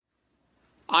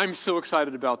I'm so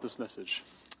excited about this message.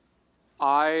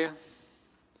 The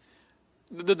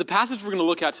passage we're going to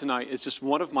look at tonight is just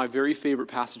one of my very favorite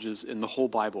passages in the whole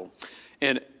Bible.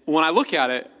 And when I look at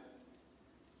it,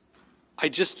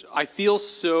 I feel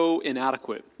so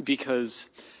inadequate, because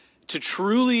to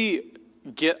truly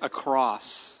get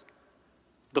across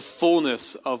the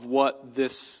fullness of what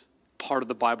this part of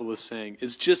the Bible is saying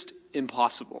is just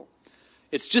impossible.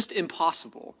 It's just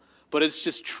impossible. But it's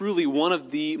just truly one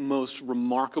of the most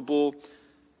remarkable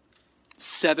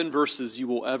 7 verses you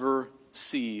will ever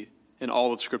see in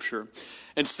all of Scripture.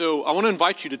 And so I want to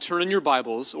invite you to turn in your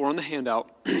Bibles or on the handout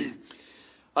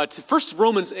to first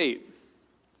Romans 8.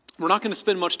 We're not going to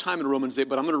spend much time in Romans 8,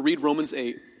 but I'm going to read Romans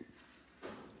 8,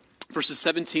 verses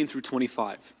 17 through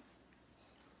 25.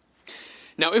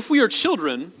 Now, if we are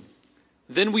children,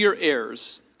 then we are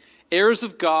heirs, heirs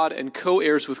of God and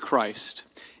co-heirs with Christ,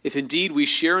 if indeed we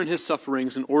share in his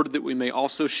sufferings, in order that we may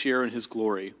also share in his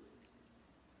glory.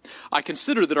 I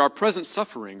consider that our present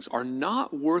sufferings are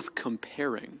not worth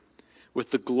comparing with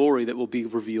the glory that will be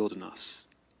revealed in us.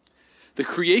 The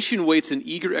creation waits in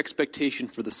eager expectation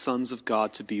for the sons of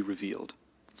God to be revealed.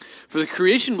 For the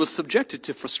creation was subjected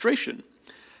to frustration,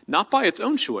 not by its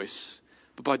own choice,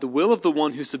 but by the will of the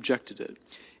one who subjected it,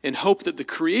 in hope that the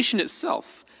creation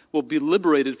itself will be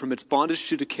liberated from its bondage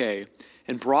to decay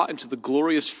and brought into the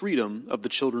glorious freedom of the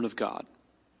children of God.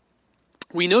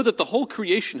 We know that the whole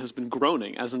creation has been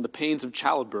groaning, as in the pains of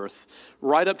childbirth,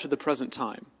 right up to the present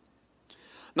time.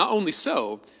 Not only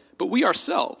so, but we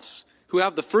ourselves, who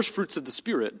have the first fruits of the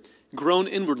Spirit, groan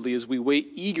inwardly as we wait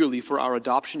eagerly for our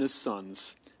adoption as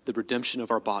sons, the redemption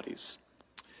of our bodies.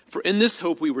 For in this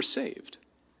hope we were saved.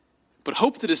 But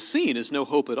hope that is seen is no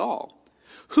hope at all.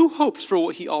 Who hopes for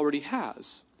what he already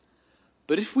has?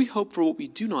 But if we hope for what we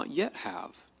do not yet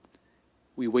have,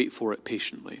 we wait for it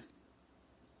patiently.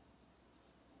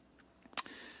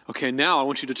 Okay, now I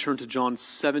want you to turn to John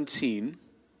 17,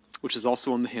 which is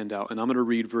also on the handout, and I'm going to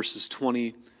read verses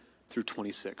 20 through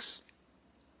 26.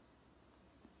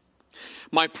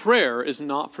 My prayer is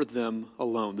not for them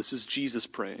alone. This is Jesus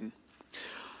praying.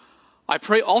 I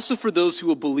pray also for those who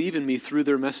will believe in me through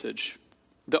their message,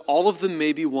 that all of them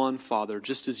may be one, Father,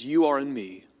 just as you are in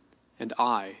me, and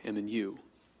I am in you.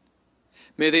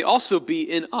 May they also be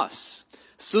in us,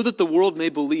 so that the world may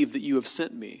believe that you have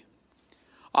sent me.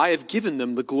 I have given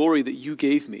them the glory that you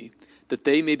gave me, that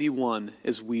they may be one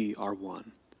as we are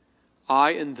one.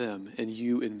 I in them and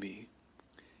you in me.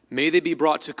 May they be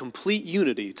brought to complete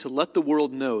unity, to let the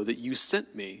world know that you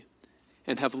sent me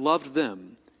and have loved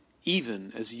them,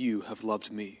 even as you have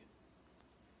loved me.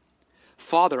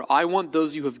 Father, I want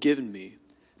those you have given me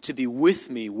to be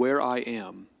with me where I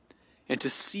am, and to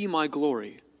see my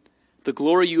glory, the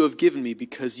glory you have given me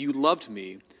because you loved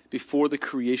me before the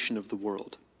creation of the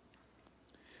world.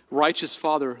 Righteous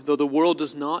Father, though the world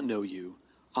does not know you,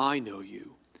 I know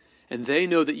you, and they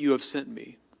know that you have sent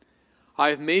me.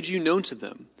 I have made you known to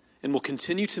them, and will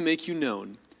continue to make you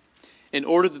known, in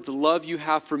order that the love you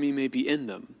have for me may be in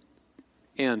them,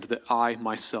 and that I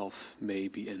myself may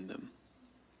be in them.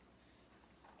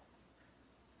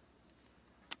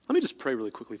 Let me just pray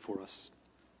really quickly for us.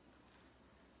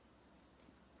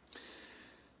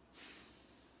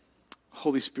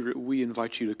 Holy Spirit, we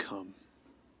invite you to come.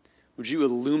 Would you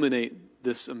illuminate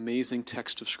this amazing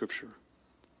text of Scripture?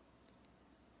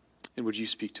 And would you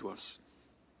speak to us?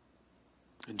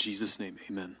 In Jesus' name,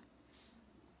 amen.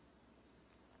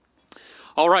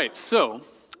 All right, so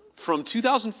from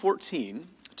 2014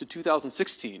 to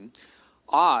 2016,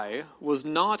 I was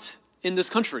not in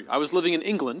this country. I was living in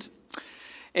England,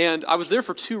 and I was there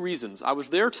for 2 reasons. I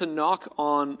was there to knock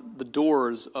on the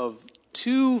doors of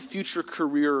 2 future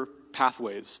career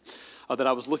pathways that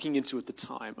I was looking into at the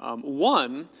time.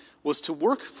 One was to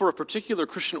work for a particular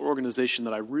Christian organization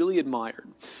that I really admired.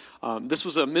 This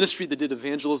was a ministry that did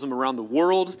evangelism around the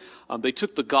world. They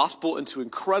took the gospel into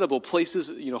incredible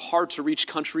places, hard to reach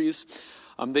countries.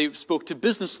 They spoke to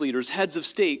business leaders, heads of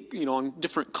state, on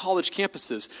different college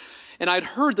campuses. And I'd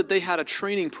heard that they had a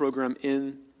training program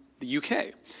in the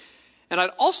UK. And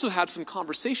I'd also had some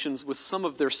conversations with some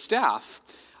of their staff,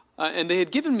 and they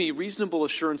had given me reasonable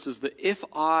assurances that if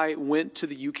I went to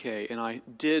the UK and I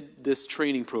did this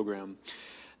training program,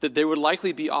 that there would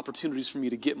likely be opportunities for me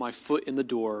to get my foot in the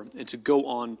door and to go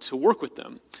on to work with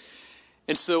them.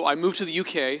 And so I moved to the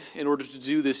UK in order to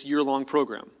do this year-long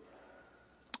program.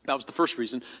 That was the first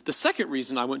reason. The second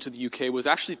reason I went to the UK was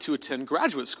actually to attend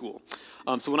graduate school.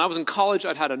 So when I was in college,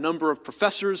 I'd had a number of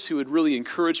professors who had really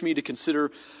encouraged me to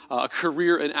consider a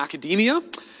career in academia.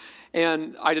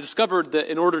 And I discovered that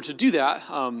in order to do that,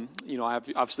 I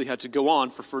obviously had to go on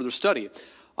for further study.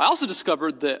 I also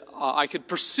discovered that I could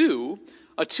pursue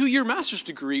a 2-year master's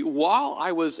degree while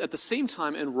I was at the same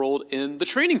time enrolled in the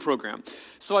training program.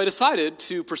 So I decided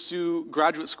to pursue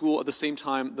graduate school at the same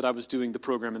time that I was doing the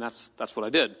program, and that's what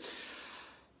I did.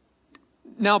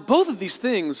 Now, both of these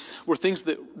things were things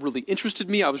that really interested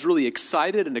me. I was really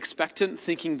excited and expectant,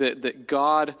 thinking that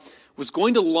God was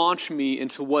going to launch me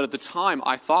into what at the time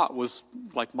I thought was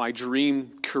like my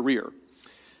dream career.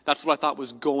 That's what I thought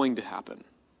was going to happen.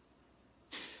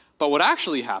 But what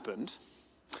actually happened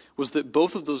was that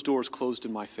both of those doors closed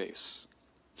in my face.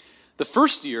 The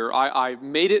first year, I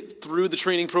made it through the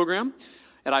training program,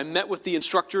 and I met with the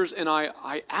instructors, and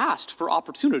I asked for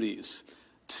opportunities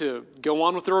to go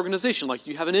on with their organization. Like, do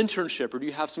you have an internship, or do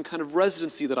you have some kind of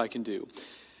residency that I can do?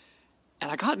 And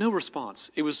I got no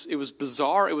response. It was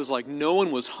bizarre. It was like no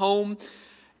one was home,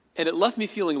 and it left me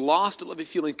feeling lost. It left me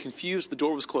feeling confused. The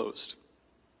door was closed.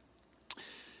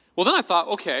 Well, then I thought,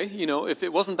 okay, if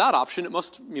it wasn't that option, it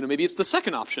must, maybe it's the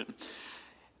second option.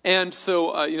 And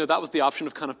so, that was the option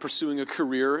of kind of pursuing a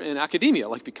career in academia,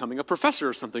 like becoming a professor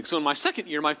or something. So in my second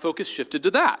year, my focus shifted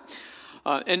to that.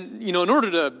 In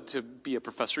order to be a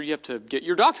professor, you have to get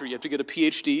your doctorate. You have to get a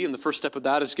PhD, and the first step of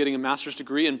that is getting a master's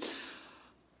degree. And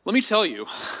let me tell you,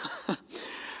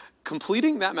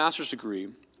 completing that master's degree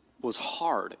was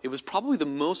hard. It was probably the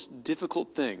most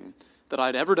difficult thing that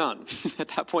I'd ever done at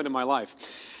that point in my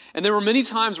life. And there were many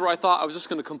times where I thought I was just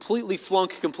going to completely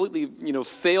flunk, completely,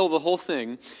 fail the whole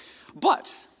thing.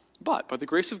 But by the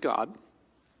grace of God,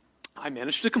 I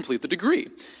managed to complete the degree,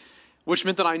 which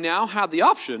meant that I now had the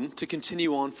option to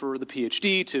continue on for the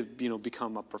PhD, to,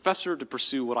 become a professor, to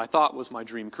pursue what I thought was my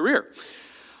dream career.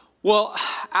 Well,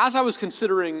 as I was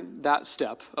considering that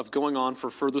step of going on for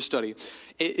further study,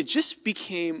 it just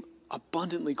became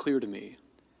abundantly clear to me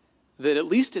that at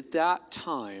least at that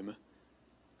time,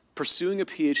 pursuing a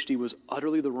PhD was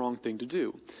utterly the wrong thing to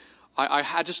do. I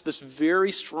had just this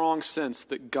very strong sense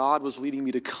that God was leading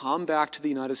me to come back to the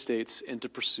United States and to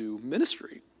pursue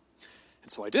ministry. And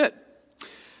so I did.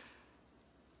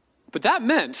 But that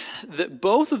meant that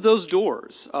both of those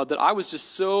doors, that I was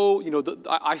just so,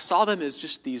 I saw them as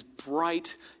just these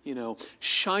bright,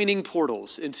 shining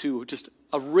portals into just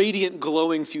a radiant,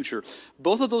 glowing future.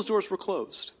 Both of those doors were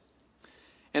closed.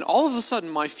 And all of a sudden,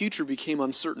 my future became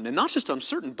uncertain. And not just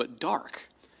uncertain, but dark.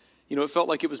 It felt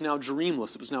like it was now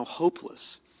dreamless. It was now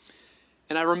hopeless.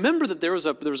 And I remember that there was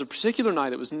a particular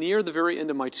night, it was near the very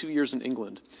end of my 2 years in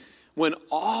England, when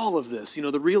all of this,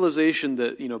 the realization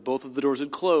that, both of the doors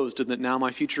had closed and that now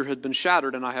my future had been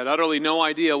shattered and I had utterly no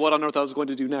idea what on earth I was going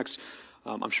to do next.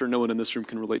 I'm sure no one in this room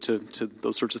can relate to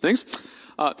those sorts of things.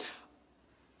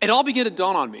 It all began to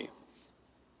dawn on me.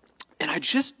 And I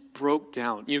just broke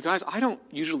down. Guys, I don't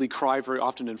usually cry very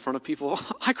often in front of people.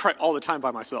 I cry all the time by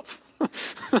myself.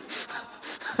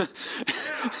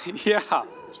 Yeah,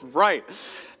 that's right.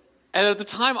 And at the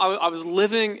time, I was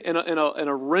living in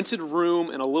a rented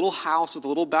room in a little house with a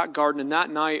little back garden. And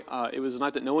that night, it was a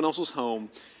night that no one else was home.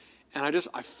 And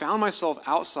I found myself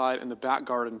outside in the back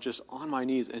garden, just on my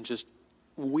knees and just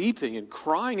weeping and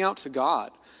crying out to God,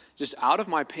 just out of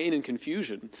my pain and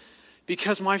confusion,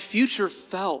 because my future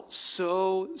felt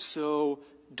so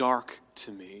dark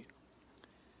to me.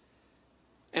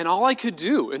 And all I could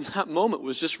do in that moment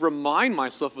was just remind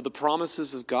myself of the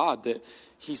promises of God, that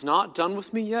he's not done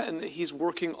with me yet and that he's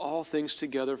working all things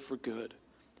together for good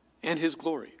and his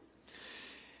glory.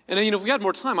 And if we had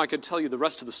more time, I could tell you the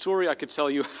rest of the story. I could tell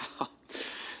you how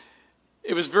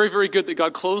it was very, very good that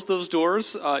God closed those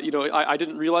doors. I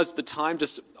didn't realize at the time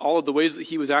just all of the ways that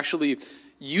he was actually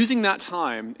using that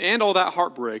time and all that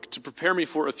heartbreak to prepare me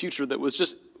for a future that was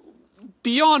just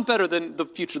beyond better than the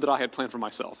future that I had planned for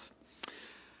myself.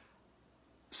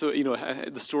 So,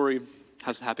 the story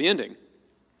has a happy ending.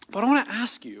 But I want to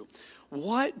ask you,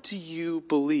 what do you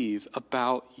believe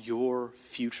about your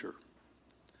future?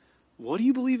 What do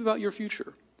you believe about your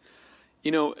future?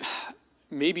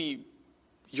 Maybe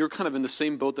you're kind of in the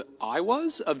same boat that I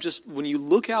was, of just when you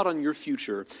look out on your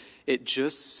future, it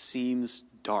just seems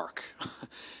dark.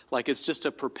 Like it's just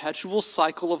a perpetual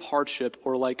cycle of hardship,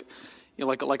 or like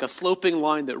a sloping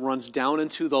line that runs down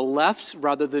and to the left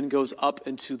rather than goes up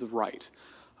and to the right.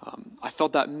 I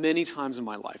felt that many times in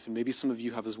my life, and maybe some of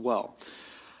you have as well.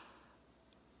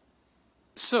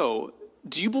 So,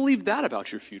 do you believe that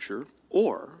about your future,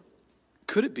 or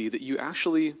could it be that you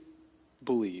actually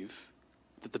believe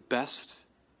that the best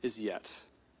is yet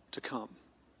to come?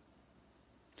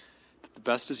 That the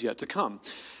best is yet to come.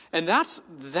 And that's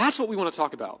what we want to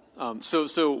talk about.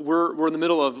 So we're in the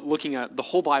middle of looking at the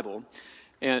whole Bible.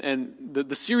 And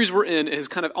the series we're in has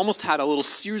kind of almost had a little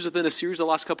series within a series the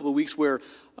last couple of weeks where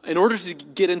in order to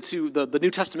get into the New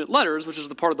Testament letters, which is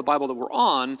the part of the Bible that we're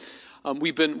on,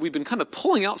 we've been kind of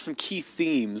pulling out some key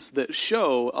themes that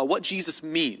show what Jesus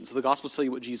means. The Gospels tell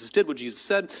you what Jesus did, what Jesus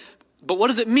said, but what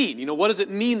does it mean? What does it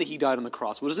mean that he died on the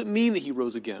cross? What does it mean that he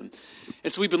rose again?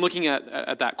 And so we've been looking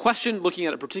at that question, looking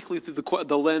at it particularly through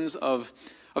the lens of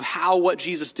how what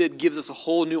Jesus did gives us a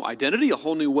whole new identity, a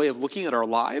whole new way of looking at our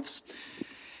lives.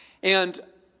 And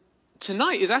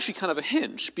tonight is actually kind of a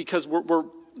hinge because we're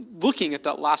looking at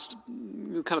that last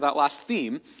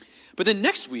theme. But then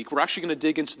next week, we're actually going to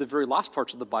dig into the very last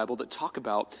parts of the Bible that talk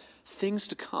about things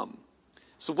to come.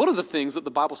 So what are the things that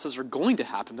the Bible says are going to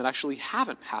happen that actually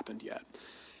haven't happened yet?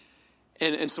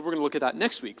 And so we're going to look at that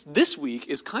next week. This week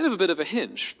is kind of a bit of a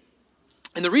hinge.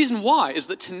 And the reason why is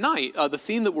that tonight, the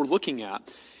theme that we're looking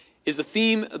at is a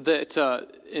theme that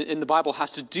in the Bible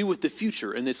has to do with the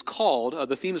future. And it's called,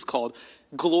 the theme is called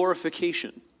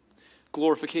glorification.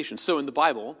 Glorification. So in the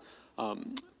Bible,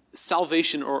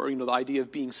 salvation or the idea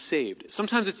of being saved.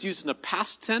 Sometimes it's used in a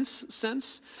past tense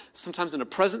sense, sometimes in a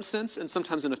present sense, and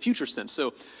sometimes in a future sense.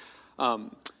 So,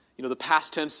 the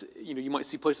past tense, you might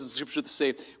see places in Scripture that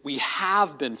say, we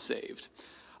have been saved.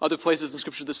 Other places in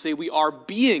Scripture that say, we are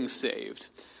being saved.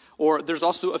 Or there's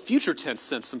also a future tense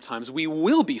sense sometimes, we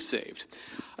will be saved.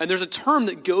 And there's a term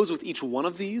that goes with each one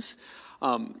of these.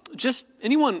 Just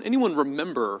anyone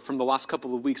remember from the last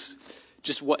couple of weeks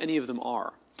just what any of them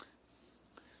are?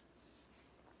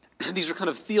 These are kind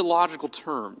of theological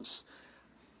terms.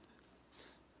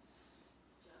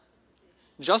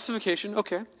 Justification,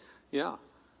 okay, yeah.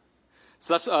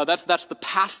 So that's the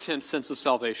past tense sense of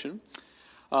salvation.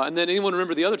 And then anyone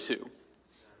remember the other two?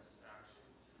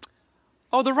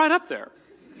 Oh, they're right up there.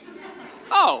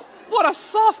 Oh, what a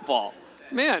softball.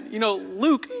 Man,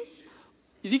 Luke,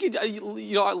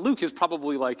 Luke is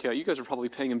probably like, you guys are probably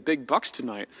paying him big bucks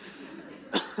tonight.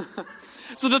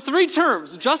 So the three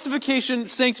terms, justification,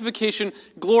 sanctification,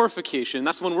 glorification,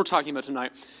 that's the one we're talking about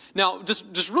tonight. Now,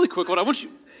 just really quick, what I want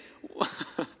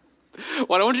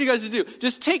you guys to do,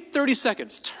 just take 30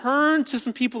 seconds, turn to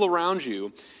some people around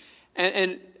you,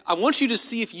 and I want you to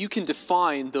see if you can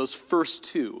define those first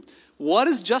two. What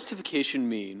does justification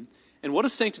mean, and what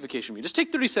does sanctification mean? Just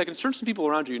take 30 seconds, turn to some people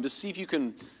around you, and just see if you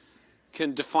can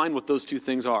define what those two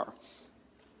things are.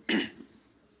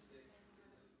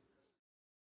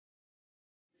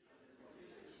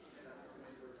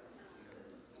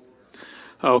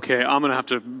 Okay, I'm going to have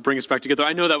to bring us back together.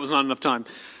 I know that was not enough time.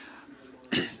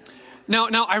 Now,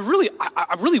 I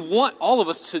really want all of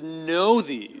us to know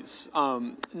these,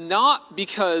 not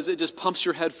because it just pumps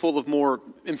your head full of more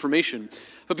information,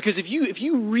 but because if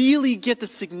you really get the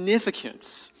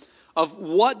significance of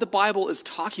what the Bible is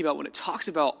talking about when it talks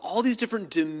about all these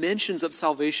different dimensions of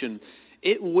salvation,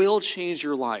 it will change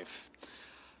your life.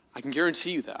 I can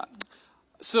guarantee you that.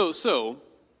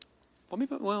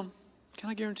 Can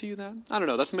I guarantee you that? I don't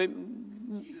know. That's maybe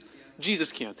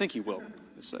Jesus can. Thank you, Will.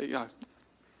 Yeah,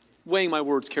 weighing my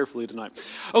words carefully tonight.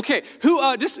 Okay, who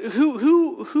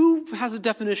has a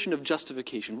definition of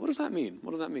justification? What does that mean? What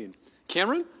does that mean?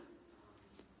 Cameron?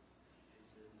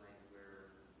 It's where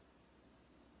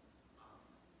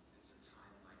it's a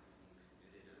time like when you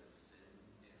committed a sin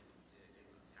in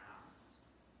the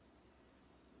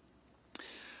past.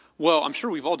 Well, I'm sure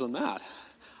we've all done that.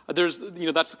 There's,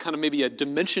 that's kind of maybe a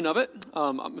dimension of it.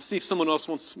 See if someone else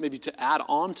wants maybe to add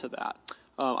on to that.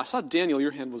 I saw Daniel,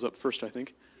 your hand was up first, I think.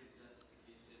 Is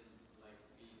justification like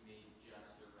being made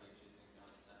just or righteous in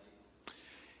God's sight?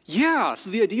 Yeah, so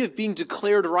the idea of being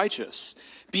declared righteous,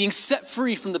 being set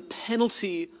free from the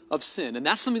penalty of sin, and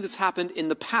that's something that's happened in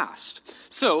the past.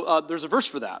 So there's a verse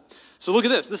for that. So look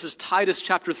at this. This is Titus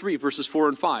chapter 3, verses 4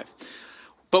 and 5.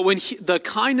 But when the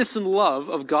kindness and love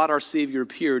of God our Savior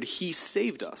appeared, he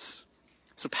saved us.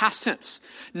 So past tense.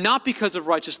 Not because of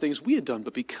righteous things we had done,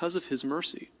 but because of his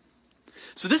mercy.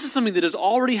 So this is something that has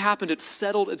already happened. It's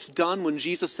settled. It's done. When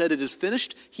Jesus said it is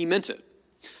finished, he meant it.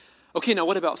 Okay, now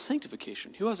what about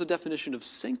sanctification? Who has a definition of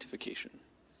sanctification?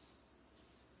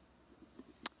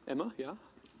 Emma, yeah?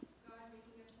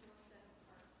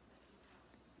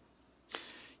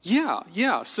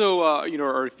 Yeah. So,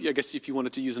 or I guess if you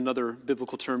wanted to use another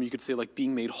biblical term, you could say like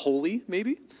being made holy,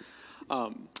 maybe.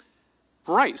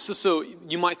 Right. So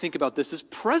you might think about this as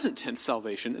present tense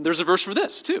salvation. And there's a verse for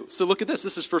this too. So look at this.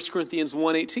 This is 1 Corinthians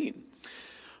 1:18.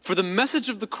 For the message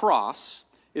of the cross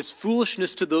is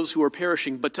foolishness to those who are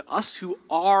perishing, but to us who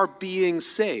are being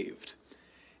saved,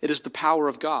 it is the power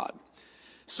of God.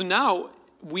 So now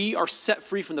we are set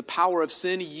free from the power of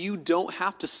sin. You don't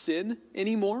have to sin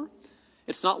anymore.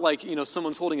 It's not like,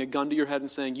 someone's holding a gun to your head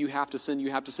and saying, you have to sin,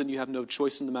 you have to sin, you have no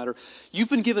choice in the matter. You've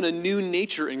been given a new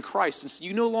nature in Christ, and so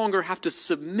you no longer have to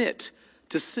submit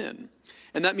to sin.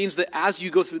 And that means that as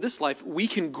you go through this life, we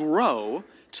can grow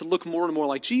to look more and more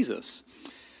like Jesus.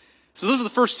 So those are the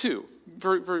first two.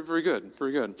 Very, very, very good.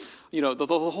 Very good. The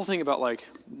whole thing about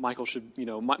Michael should,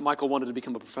 Michael wanted to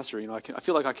become a professor. I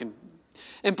feel like I can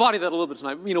embody that a little bit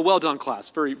tonight. Well done,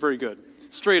 class. Very, very good.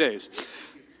 Straight A's.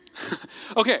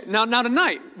 Okay, now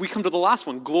tonight we come to the last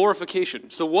one, glorification.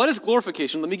 So what is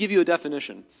glorification? Let me give you a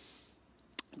definition.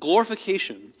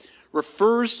 Glorification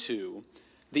refers to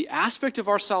the aspect of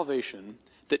our salvation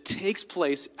that takes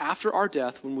place after our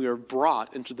death when we are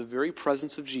brought into the very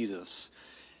presence of Jesus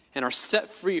and are set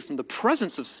free from the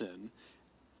presence of sin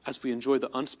as we enjoy the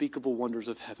unspeakable wonders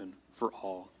of heaven for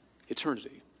all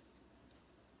eternity.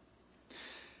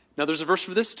 Now, there's a verse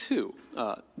for this too.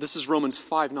 This is Romans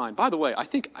 5:9. By the way, I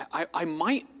think I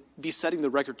might be setting the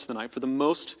record tonight for the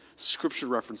most scripture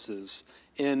references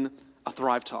in a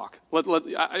Thrive Talk. I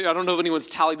don't know if anyone's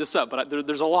tallied this up, but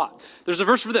there's a lot. There's a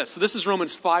verse for this. So this is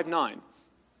Romans 5:9.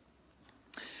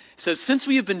 It says, since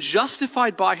we have been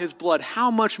justified by his blood,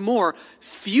 how much more,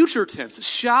 future tense,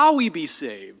 shall we be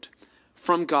saved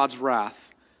from God's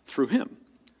wrath through him?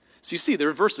 So you see, there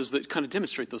are verses that kind of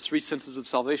demonstrate those three senses of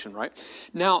salvation, right?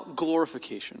 Now,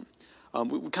 glorification.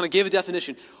 We kind of gave a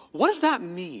definition. What does that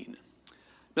mean?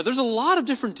 Now, there's a lot of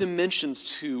different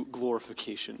dimensions to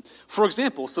glorification. For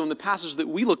example, so in the passage that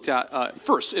we looked at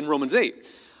first in Romans 8,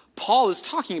 Paul is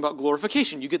talking about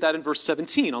glorification. You get that in verse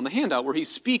 17 on the handout, where he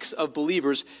speaks of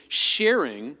believers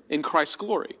sharing in Christ's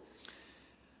glory.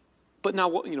 But now,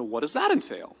 what does that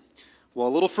entail? Well, a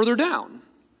little further down,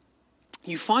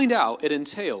 you find out it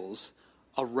entails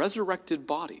a resurrected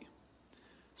body.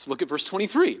 So look at verse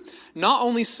 23. Not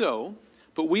only so,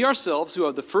 but we ourselves who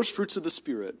have the first fruits of the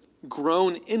Spirit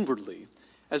groan inwardly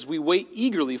as we wait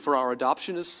eagerly for our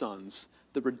adoption as sons,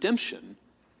 the redemption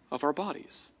of our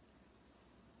bodies.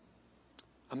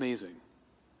 Amazing.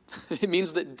 It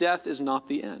means that death is not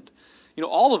the end.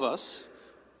 All of us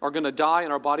are going to die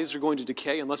and our bodies are going to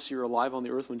decay unless you're alive on the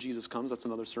earth when Jesus comes. That's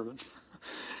another sermon.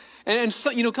 And so,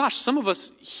 some of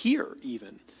us here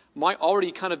even might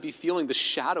already kind of be feeling the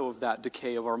shadow of that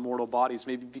decay of our mortal bodies,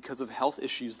 maybe because of health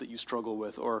issues that you struggle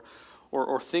with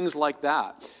or things like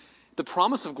that. The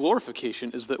promise of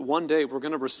glorification is that one day we're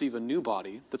going to receive a new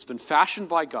body that's been fashioned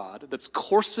by God, that's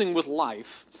coursing with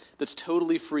life, that's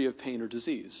totally free of pain or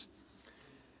disease.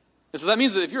 And so that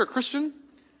means that if you're a Christian,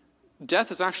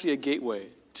 death is actually a gateway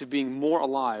to being more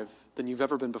alive than you've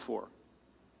ever been before.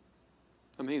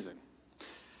 Amazing.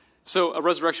 So a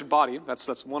resurrection body,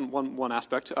 that's one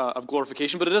aspect of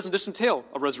glorification, but it doesn't just entail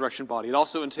a resurrection body. It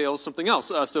also entails something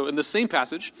else. So in the same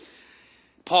passage,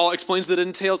 Paul explains that it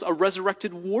entails a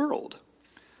resurrected world.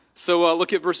 So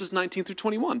look at verses 19 through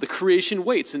 21. The creation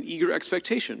waits in eager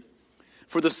expectation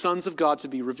for the sons of God to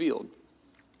be revealed.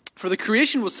 For the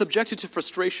creation was subjected to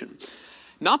frustration,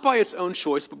 not by its own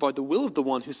choice, but by the will of the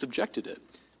one who subjected it,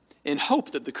 in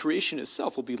hope that the creation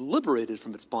itself will be liberated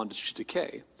from its bondage to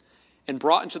decay and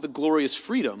brought into the glorious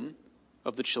freedom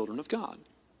of the children of God.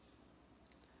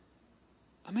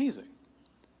 Amazing.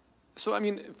 So,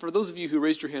 for those of you who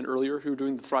raised your hand earlier who were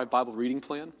doing the Thrive Bible reading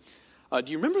plan,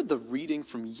 do you remember the reading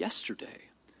from yesterday?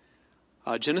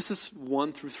 Genesis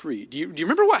 1 through 3. Do you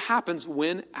remember what happens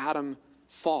when Adam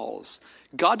falls?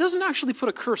 God doesn't actually put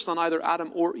a curse on either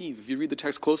Adam or Eve, if you read the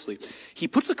text closely. He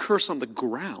puts a curse on the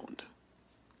ground.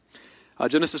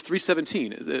 Genesis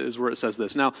 3:17 is where it says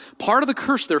this. Now, part of the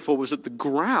curse, therefore, was that the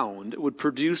ground would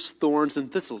produce thorns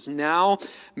and thistles. Now,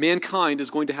 mankind is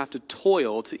going to have to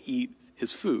toil to eat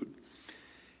his food.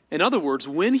 In other words,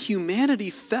 when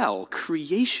humanity fell,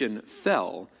 creation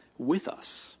fell with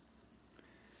us.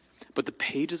 But the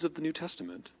pages of the New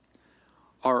Testament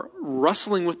are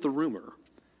rustling with the rumor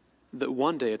that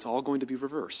one day it's all going to be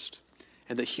reversed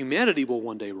and that humanity will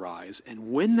one day rise.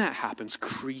 And when that happens,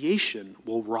 creation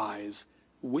will rise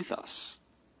with us.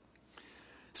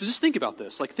 So just think about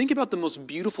this. Think about the most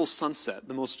beautiful sunset,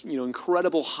 the most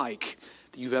incredible hike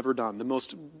that you've ever done, the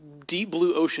most deep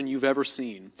blue ocean you've ever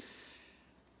seen.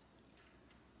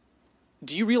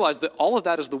 Do you realize that all of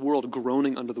that is the world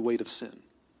groaning under the weight of sin?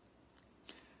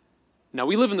 Now,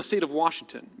 we live in the state of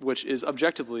Washington, which is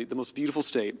objectively the most beautiful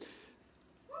state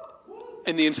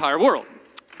in the entire world.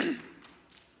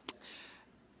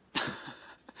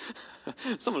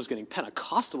 Someone was getting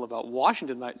Pentecostal about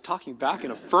Washington tonight, talking back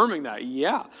and affirming that.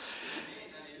 Yeah.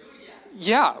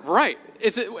 Yeah, right.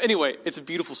 It's a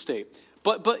beautiful state.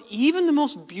 But even the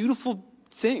most beautiful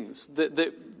things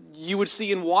that you would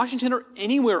see in Washington or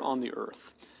anywhere on the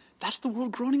earth, That's the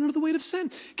world groaning under the weight of sin.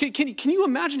 Can you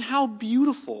imagine how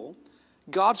beautiful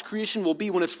God's creation will be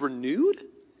when it's renewed,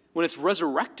 when it's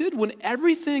resurrected, when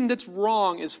everything that's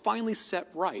wrong is finally set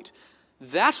right?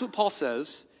 That's what Paul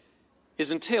says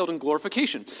is entailed in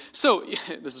glorification. So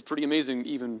this is pretty amazing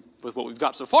even with what we've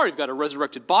got so far. You've got a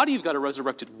resurrected body, you've got a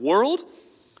resurrected world,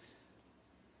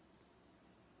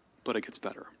 but it gets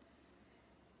better.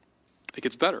 It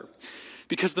gets better.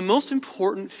 Because the most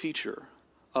important feature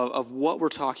of what we're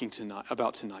talking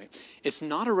about tonight, it's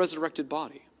not a resurrected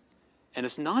body, and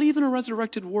it's not even a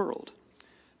resurrected world.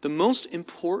 The most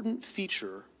important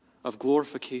feature of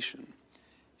glorification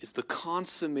is the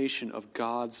consummation of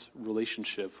God's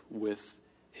relationship with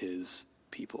his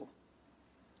people.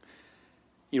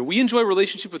 We enjoy a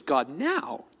relationship with God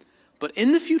now, but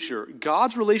in the future,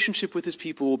 God's relationship with his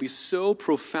people will be so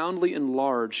profoundly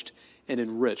enlarged and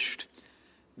enriched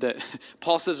that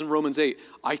Paul says in Romans 8,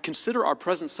 I consider our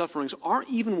present sufferings aren't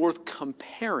even worth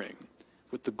comparing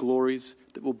with the glories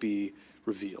that will be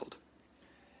revealed.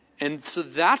 And so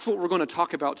that's what we're going to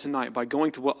talk about tonight by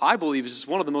going to what I believe is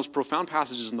one of the most profound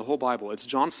passages in the whole Bible. It's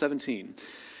John 17.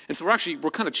 And so we're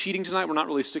kind of cheating tonight. We're not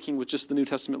really sticking with just the New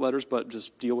Testament letters, but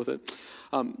just deal with it.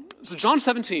 So John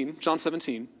 17,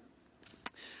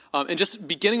 and just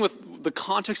beginning with the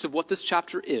context of what this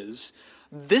chapter is,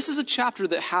 this is a chapter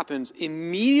that happens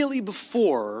immediately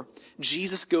before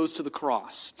Jesus goes to the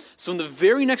cross. So in the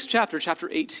very next chapter, chapter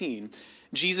 18,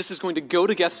 Jesus is going to go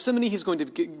to Gethsemane, he's going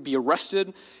to be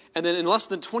arrested, and then in less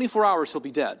than 24 hours, he'll be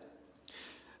dead.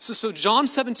 So John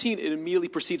 17, it immediately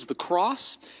precedes the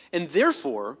cross, and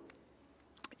therefore,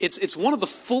 it's one of the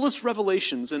fullest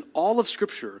revelations in all of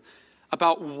Scripture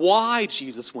about why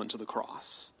Jesus went to the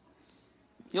cross.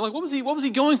 What was he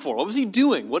going for? What was he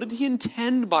doing? What did he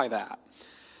intend by that?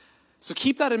 So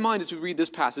keep that in mind as we read this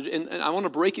passage, and I want to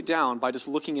break it down by just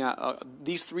looking at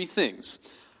these three things.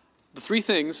 The three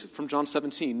things from John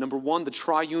 17. Number one, the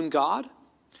triune God.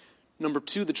 Number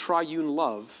two, the triune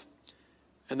love.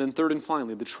 And then third and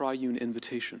finally, the triune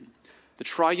invitation. The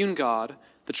triune God,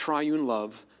 the triune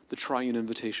love, the triune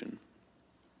invitation.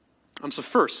 So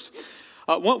first,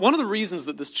 one of the reasons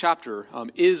that this chapter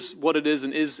is what it is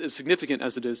and is as significant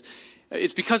as it is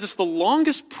because it's the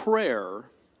longest prayer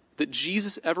that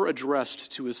Jesus ever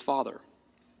addressed to his Father.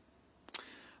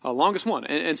 Longest one.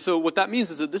 And so what that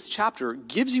means is that this chapter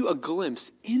gives you a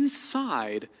glimpse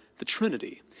inside the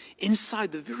Trinity,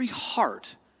 inside the very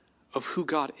heart of who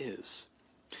God is.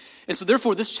 And so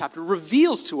therefore this chapter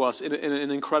reveals to us in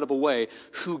an incredible way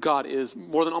who God is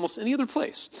more than almost any other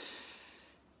place.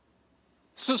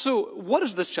 So what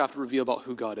does this chapter reveal about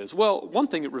who God is? Well, one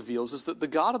thing it reveals is that the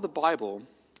God of the Bible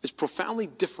is profoundly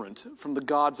different from the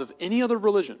gods of any other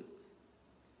religion.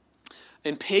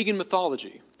 In pagan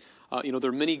mythology, there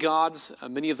are many gods.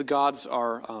 Many of the gods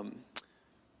are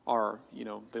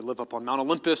they live up on Mount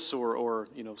Olympus or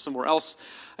somewhere else.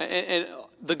 And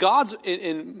the gods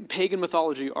in pagan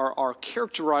mythology are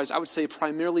characterized, I would say,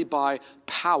 primarily by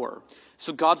power.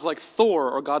 So gods like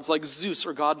Thor or gods like Zeus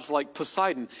or gods like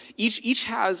Poseidon, each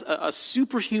has a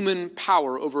superhuman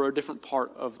power over a different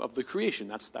part of the creation.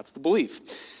 That's the belief.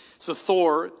 So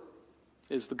Thor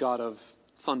is the god of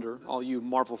thunder. All you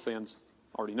Marvel fans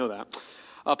already know that.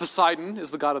 Poseidon is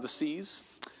the god of the seas.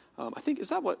 I think, is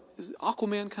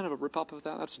Aquaman kind of a rip-off of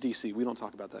that? That's DC. We don't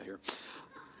talk about that here.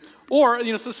 Or,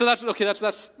 so that's, okay,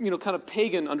 that's kind of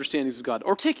pagan understandings of God.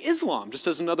 Or take Islam, just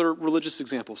as another religious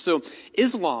example. So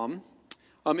Islam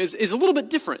is a little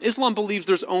bit different. Islam believes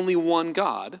there's only one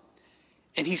God,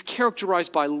 and he's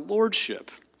characterized by lordship.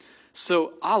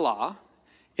 So Allah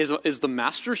is the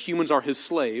master, humans are his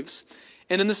slaves.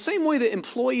 And in the same way that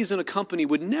employees in a company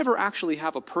would never actually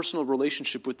have a personal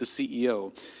relationship with the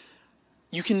CEO,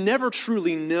 you can never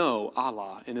truly know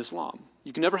Allah in Islam.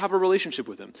 You can never have a relationship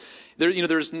with him.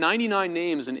 There's 99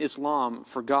 names in Islam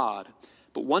for God,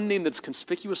 but one name that's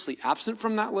conspicuously absent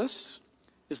from that list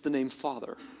is the name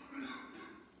Father.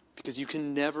 Because you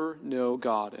can never know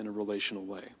God in a relational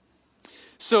way.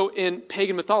 So in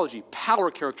pagan mythology,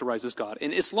 power characterizes God.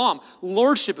 In Islam,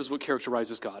 lordship is what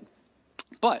characterizes God.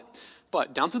 But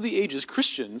down through the ages,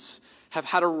 Christians have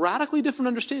had a radically different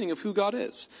understanding of who God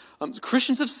is.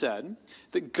 Christians have said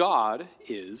that God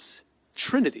is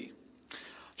Trinity.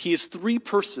 He is three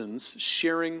persons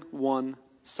sharing one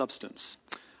substance.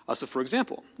 So for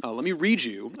example, let me read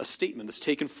you a statement that's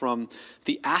taken from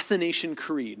the Athanasian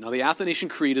Creed. Now the Athanasian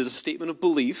Creed is a statement of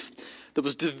belief that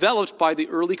was developed by the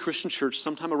early Christian church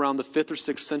sometime around the 5th or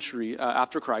 6th century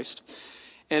after Christ.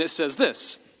 And it says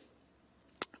this: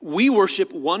 we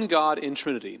worship one God in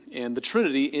Trinity, and the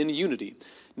Trinity in unity,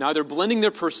 neither blending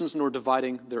their persons nor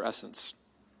dividing their essence.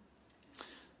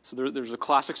 So there's a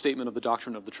classic statement of the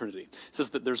doctrine of the Trinity. It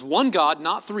says that there's one God,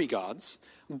 not three gods,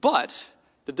 but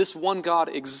that this one God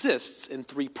exists in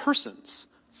three persons: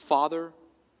 Father,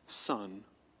 Son,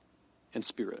 and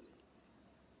Spirit.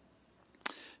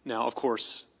 Now, of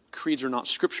course, creeds are not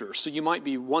scripture, so you might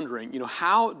be wondering,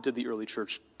 how did the early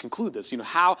church conclude this?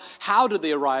 How did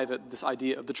they arrive at this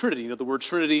idea of the Trinity? The word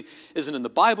Trinity isn't in the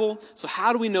Bible, so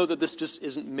how do we know that this just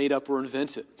isn't made up or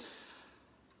invented?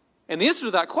 And the answer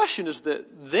to that question is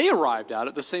that they arrived at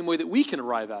it the same way that we can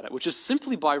arrive at it, which is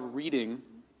simply by reading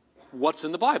what's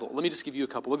in the Bible. Let me just give you a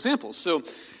couple examples. So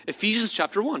Ephesians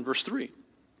chapter 1, verse 3. It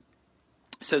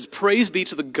says, "Praise be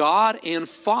to the God and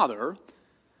Father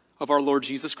of our Lord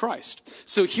Jesus Christ."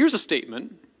 So here's a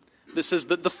statement that says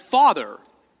that the Father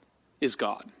is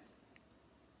God.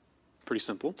 Pretty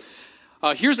simple.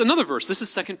 Here's another verse. This is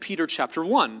 2 Peter chapter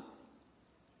 1.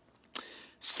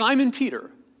 "Simon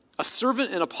Peter, a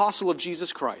servant and apostle of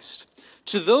Jesus Christ,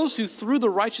 to those who through the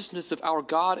righteousness of our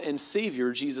God and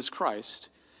Savior Jesus Christ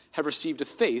have received a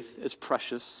faith as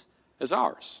precious as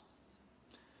ours."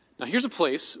 Now here's a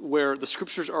place where the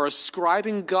scriptures are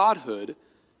ascribing godhood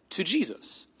to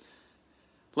Jesus.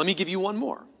 Let me give you one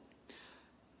more.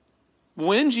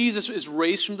 When Jesus is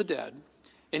raised from the dead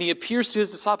and he appears to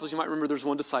his disciples, you might remember there's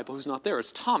one disciple who's not there.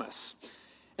 It's Thomas.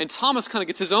 And Thomas kind of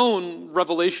gets his own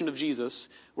revelation of Jesus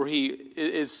where he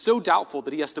is so doubtful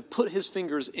that he has to put his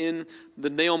fingers in the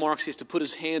nail marks. He has to put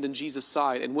his hand in Jesus'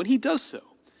 side. And when he does so,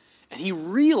 and he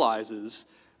realizes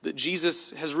that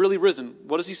Jesus has really risen,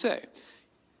 what does he say?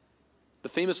 The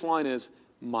famous line is,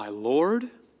 "My Lord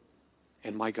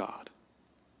and my God."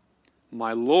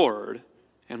 My Lord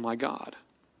and my God.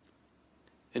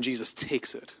 And Jesus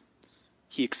takes it.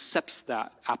 He accepts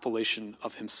that appellation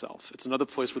of himself. It's another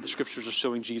place where the scriptures are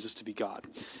showing Jesus to be God.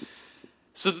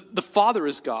 So the Father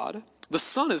is God, the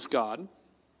Son is God,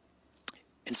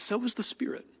 and so is the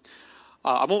Spirit.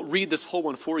 I won't read this whole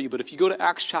one for you, but if you go to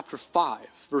Acts chapter 5,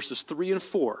 verses 3 and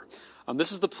 4,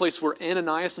 this is the place where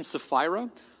Ananias and Sapphira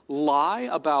lie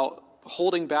about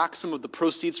holding back some of the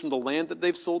proceeds from the land that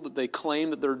they've sold, that they claim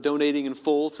that they're donating in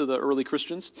full to the early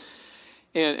Christians.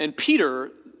 And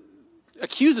Peter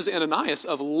accuses Ananias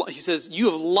he says,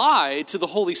 "You have lied to the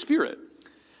Holy Spirit."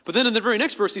 But then in the very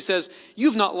next verse he says, "You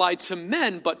have not lied to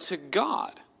men, but to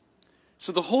God."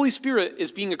 So the Holy Spirit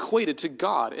is being equated to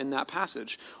God in that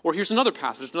passage. Or here's another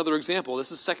passage, another example.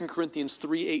 This is 2 Corinthians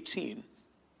 3:18.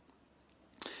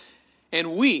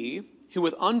 "And we, who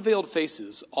with unveiled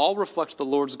faces all reflect the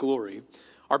Lord's glory,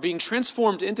 are being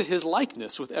transformed into his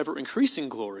likeness with ever-increasing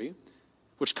glory,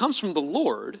 which comes from the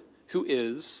Lord, who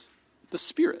is the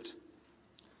Spirit."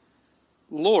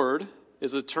 Lord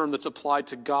is a term that's applied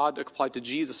to God, applied to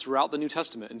Jesus throughout the New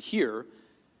Testament. And here,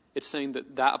 it's saying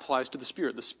that applies to the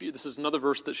Spirit. This is another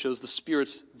verse that shows the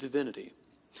Spirit's divinity.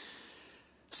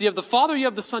 So you have the Father, you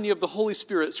have the Son, you have the Holy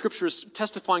Spirit. Scripture is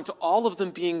testifying to all of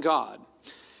them being God.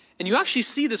 And you actually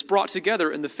see this brought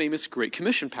together in the famous Great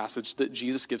Commission passage that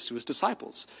Jesus gives to his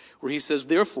disciples, where he says,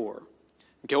 "Therefore,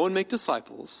 go and make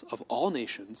disciples of all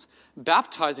nations,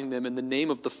 baptizing them in the name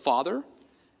of the Father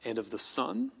and of the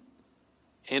Son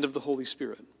and of the Holy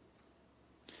Spirit."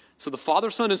 So the Father,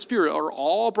 Son, and Spirit are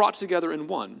all brought together in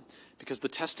one because the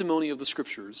testimony of the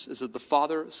Scriptures is that the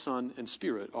Father, Son, and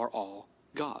Spirit are all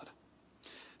God.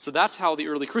 So that's how the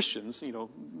early Christians,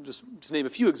 just to name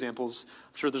a few examples,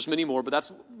 I'm sure there's many more, but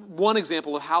that's one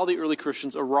example of how the early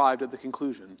Christians arrived at the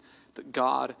conclusion that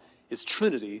God is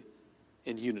Trinity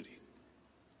and unity.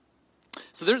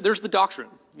 So there's the doctrine.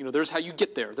 There's how you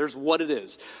get there. There's what it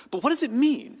is. But what does it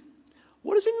mean?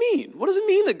 What does it mean? What does it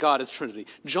mean that God is Trinity?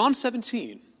 John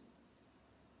 17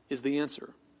 is the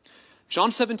answer. John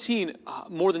 17,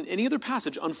 more than any other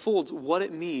passage, unfolds what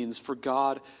it means for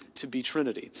God to be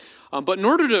Trinity. But in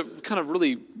order to kind of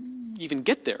really even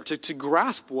get there, to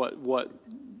grasp what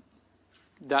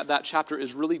that chapter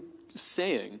is really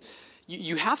saying,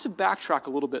 you have to backtrack a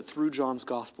little bit through John's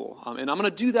gospel. And I'm going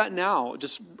to do that now,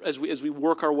 just as we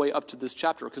work our way up to this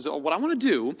chapter. Because what I want to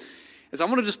do is I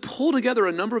want to just pull together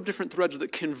a number of different threads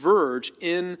that converge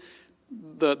in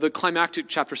the climactic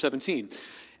chapter 17.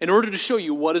 In order to show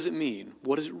you what does it mean?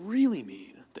 What does it really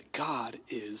mean that God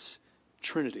is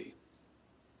Trinity?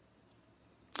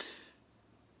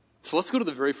 So let's go to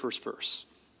the very first verse.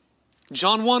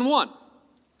 John 1:1.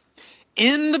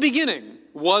 "In the beginning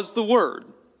was the Word,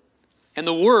 and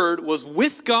the Word was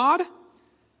with God,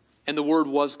 and the Word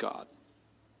was God."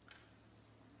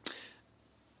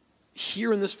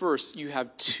 Here in this verse, you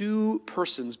have two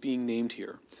persons being named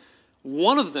here.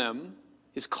 One of them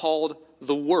is called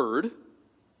the Word.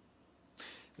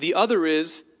 The other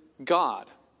is God.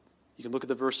 You can look at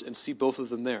the verse and see both of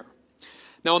them there.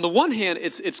 Now, on the one hand,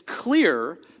 it's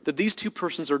clear that these two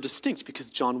persons are distinct because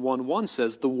John 1:1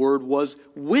 says the Word was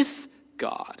with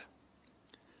God.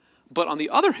 But on the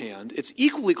other hand, it's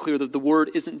equally clear that the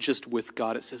Word isn't just with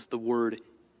God. It says the Word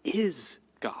is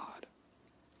God.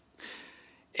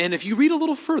 And if you read a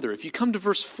little further, if you come to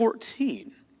verse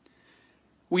 14,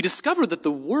 we discover that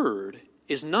the Word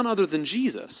is none other than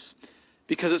Jesus,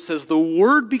 because it says the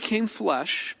Word became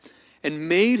flesh and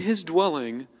made his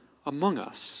dwelling among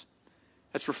us.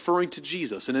 That's referring to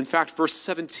Jesus. And in fact, verse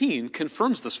 17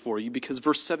 confirms this for you because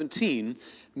verse 17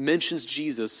 mentions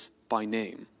Jesus by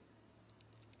name.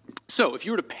 So if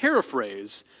you were to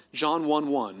paraphrase John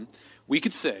 1:1, we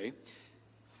could say,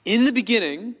 in the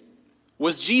beginning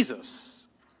was Jesus,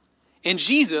 and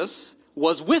Jesus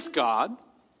was with God,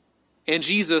 and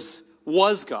Jesus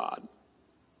was God.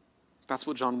 That's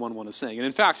what John 1:1 is saying. And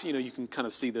in fact, you can kind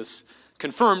of see this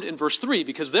confirmed in verse 3,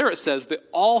 because there it says that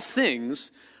all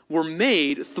things were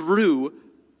made through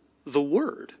the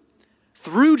Word,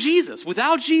 through Jesus.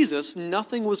 Without Jesus,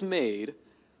 nothing was made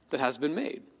that has been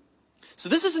made. So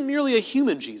this isn't merely a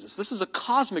human Jesus. This is a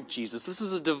cosmic Jesus. This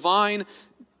is a divine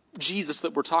Jesus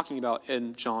that we're talking about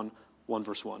in John 1,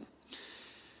 verse 1.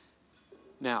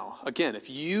 Now, again, if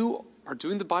you are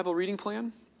doing the Bible reading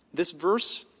plan, this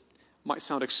verse might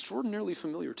sound extraordinarily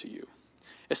familiar to you.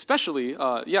 Especially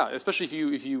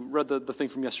if you read the thing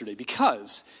from yesterday,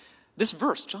 because this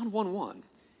verse, John 1:1,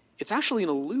 it's actually an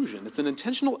allusion. It's an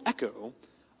intentional echo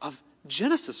of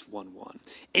Genesis 1:1.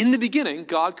 In the beginning,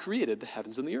 God created the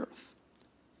heavens and the earth.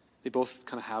 They both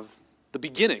kind of have the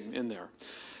beginning in there.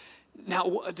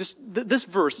 Now, this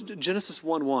verse, Genesis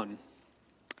 1:1,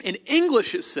 in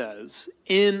English it says,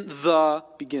 in the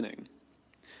beginning.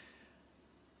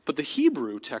 But the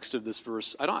Hebrew text of this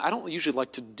verse, I don't usually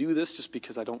like to do this just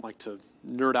because I don't like to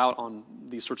nerd out on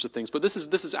these sorts of things. But this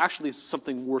is actually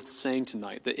something worth saying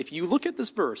tonight. That if you look at this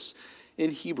verse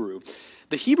in Hebrew,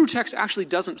 the Hebrew text actually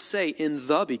doesn't say in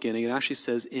the beginning. It actually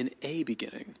says in a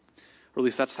beginning. Or at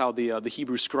least that's how the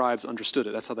Hebrew scribes understood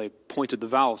it. That's how they pointed the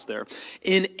vowels there.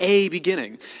 In a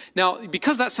beginning. Now,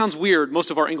 because that sounds weird,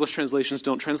 most of our English translations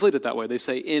don't translate it that way. They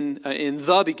say in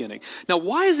the beginning. Now,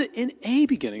 why is it in a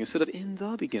beginning instead of in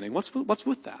the beginning? What's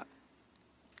with that?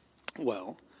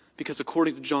 Well, because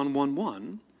according to John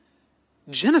 1:1,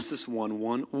 Genesis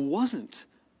 1:1 wasn't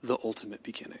the ultimate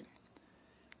beginning.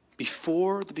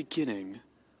 Before the beginning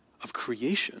of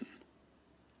creation,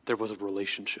 there was a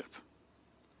relationship.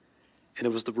 And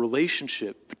it was the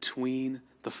relationship between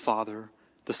the Father,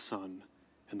 the Son,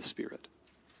 and the Spirit.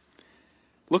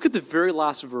 Look at the very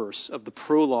last verse of the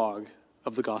prologue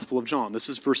of the Gospel of John. This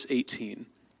is verse 18.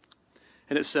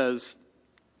 And it says,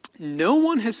 "No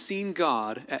one has seen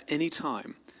God at any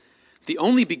time. The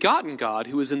only begotten God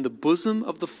who is in the bosom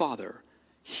of the Father,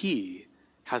 he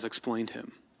has explained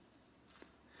him."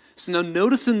 So now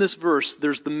notice in this verse,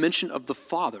 there's the mention of the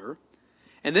Father,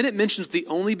 and then it mentions the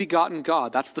only begotten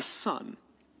God, that's the Son.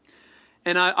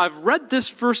 And I've read this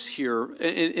verse here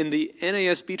in the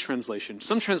NASB translation.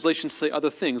 Some translations say other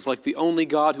things, like the only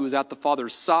God who is at the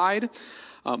Father's side.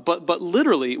 But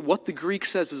literally, what the Greek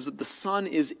says is that the Son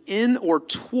is in or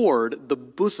toward the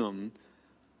bosom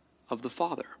of the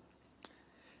Father.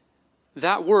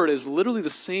 That word is literally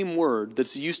the same word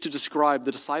that's used to describe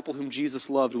the disciple whom Jesus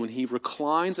loved when he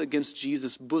reclines against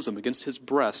Jesus' bosom, against his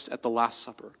breast at the Last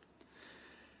Supper.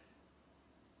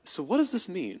 So what does this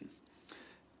mean?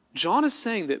 John is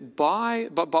saying that by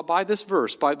this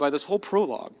verse, by this whole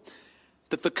prologue,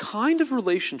 that the kind of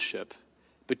relationship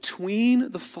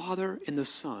between the Father and the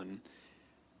Son,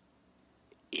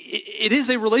 it is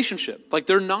a relationship. Like,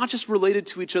 they're not just related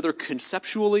to each other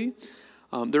conceptually.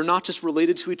 They're not just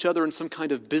related to each other in some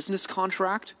kind of business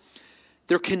contract.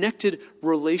 They're connected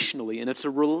relationally, and it's a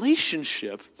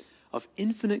relationship of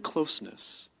infinite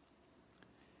closeness.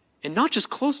 And not just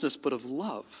closeness, but of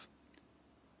love.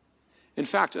 In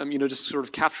fact, just sort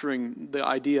of capturing the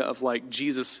idea of like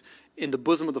Jesus in the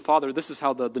bosom of the Father, this is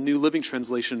how the New Living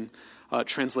Translation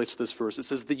translates this verse. It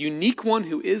says, "The unique one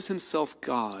who is himself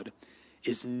God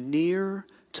is near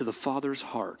to the Father's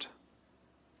heart."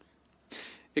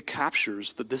 It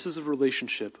captures that this is a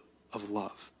relationship of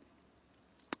love.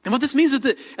 And what this means is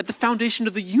that at the foundation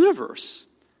of the universe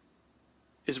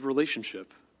is a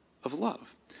relationship of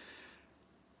love.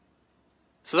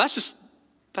 So that's just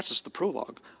the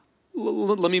prologue.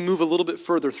 Let me move a little bit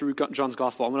further through John's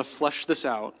Gospel. I'm going to flesh this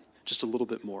out just a little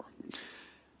bit more.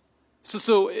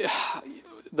 So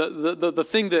the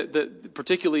thing that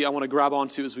particularly I want to grab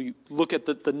onto as we look at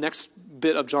the next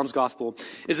bit of John's Gospel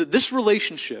is that this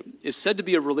relationship is said to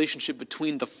be a relationship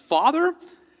between the Father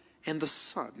and the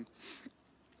Son.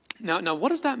 Now what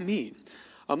does that mean?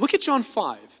 Look at John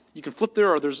 5. You can flip there,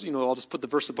 or I'll just put the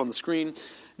verse up on the screen.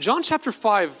 John chapter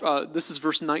 5, this is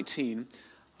verse 19.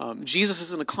 Jesus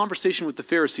is in a conversation with the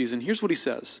Pharisees, and here's what he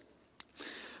says.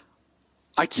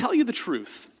 I tell you the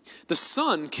truth, the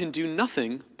Son can do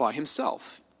nothing by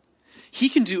himself. He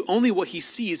can do only what he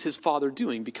sees his Father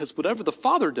doing, because whatever the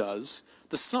Father does,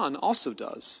 the Son also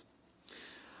does.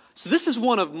 So this is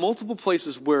one of multiple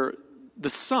places where the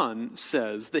Son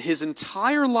says that his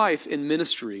entire life in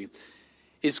ministry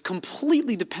is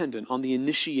completely dependent on the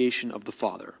initiation of the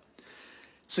Father.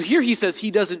 So here he says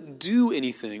he doesn't do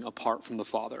anything apart from the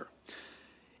Father.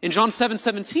 In John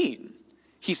 7:17,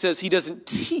 he says he doesn't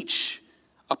teach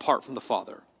apart from the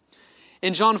Father.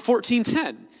 In John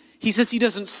 14:10, he says he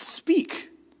doesn't speak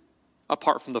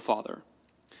apart from the Father.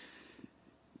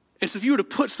 And so if you were to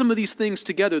put some of these things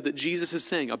together that Jesus is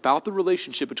saying about the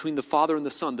relationship between the Father and the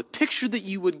Son, the picture that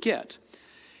you would get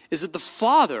is that the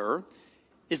Father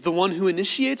is the one who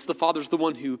initiates, the Father's the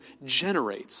one who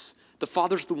generates, the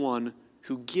Father's the one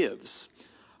who gives.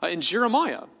 In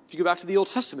Jeremiah, if you go back to the Old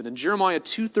Testament, in Jeremiah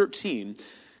 2:13,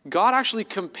 God actually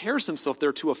compares himself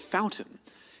there to a fountain.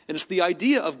 And it's the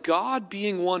idea of God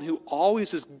being one who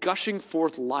always is gushing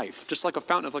forth life, just like a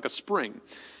fountain, like a spring.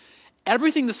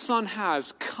 Everything the Son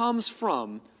has comes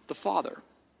from the Father.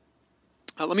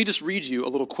 Let me just read you a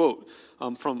little quote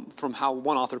from how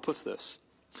one author puts this.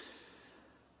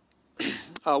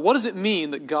 What does it mean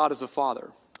that God is a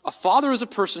father? A father is a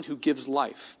person who gives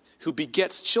life, who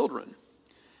begets children.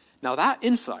 Now that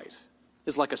insight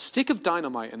is like a stick of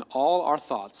dynamite in all our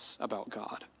thoughts about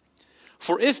God.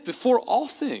 For if before all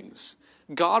things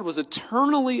God was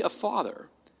eternally a father,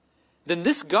 then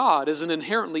this God is an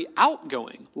inherently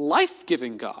outgoing,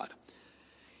 life-giving God.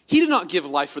 He did not give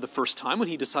life for the first time when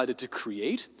he decided to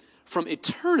create. From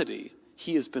eternity,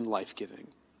 he has been life-giving.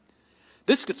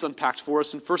 This gets unpacked for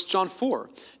us in 1 John 4.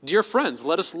 Dear friends,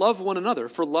 let us love one another,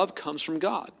 for love comes from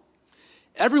God.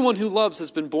 Everyone who loves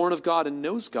has been born of God and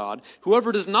knows God.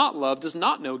 Whoever does not love does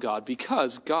not know God,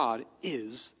 because God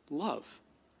is love.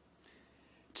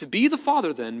 To be the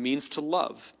Father, then, means to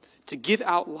love, to give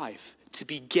out life, to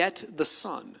beget the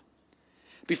Son.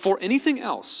 Before anything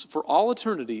else, for all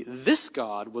eternity, this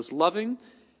God was loving,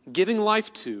 giving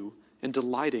life to, and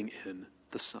delighting in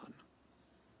the Son.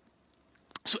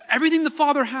 So everything the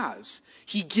Father has,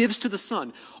 he gives to the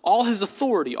Son. All his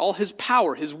authority, all his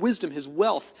power, his wisdom, his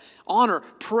wealth, honor,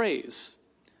 praise.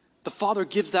 The Father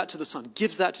gives that to the Son,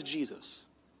 gives that to Jesus.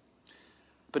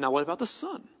 But now what about the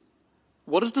Son?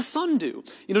 What does the Son do?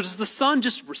 Does the Son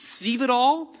just receive it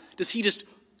all? Does he just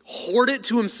hoard it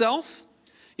to himself?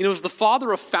 Is the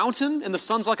Father a fountain and the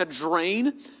Son's like a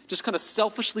drain, just kind of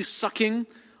selfishly sucking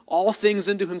all things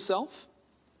into himself?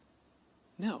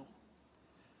 No.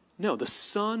 No, the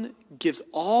Son gives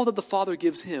all that the Father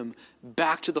gives him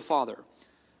back to the Father.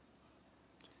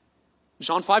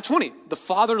 John 5:20, the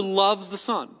Father loves the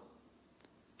Son.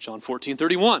 John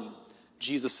 14:31,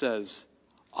 Jesus says,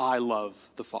 I love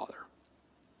the Father.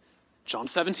 John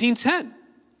 17:10,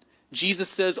 Jesus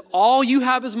says, all you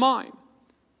have is mine,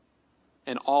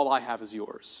 and all I have is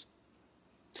yours.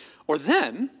 Or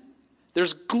then,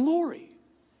 there's glory.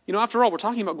 After all, we're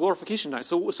talking about glorification tonight.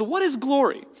 So what is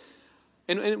glory?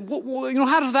 And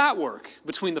how does that work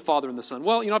between the Father and the Son?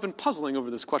 Well, I've been puzzling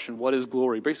over this question, what is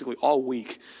glory, basically all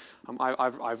week.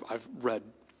 I've read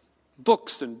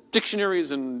books and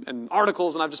dictionaries and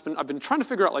articles, and I've been trying to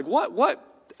figure out,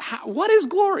 what is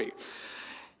glory?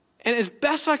 And as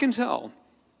best I can tell,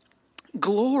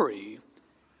 glory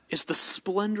is the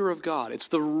splendor of God. It's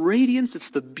the radiance, it's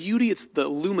the beauty, it's the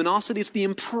luminosity, it's the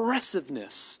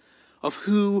impressiveness of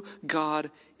who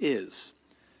God is.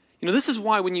 This is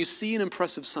why when you see an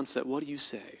impressive sunset, what do you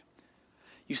say?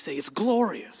 You say, it's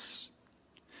glorious.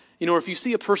 Or if you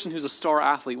see a person who's a star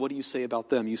athlete, what do you say about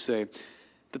them? You say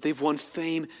that they've won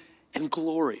fame and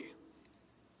glory.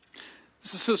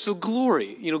 So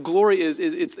glory, glory is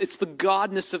it's the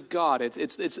godness of God.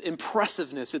 It's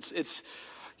impressiveness. It's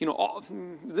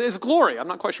glory. I'm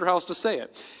not quite sure how else to say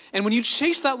it. And when you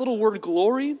chase that little word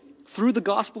glory through the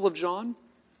Gospel of John,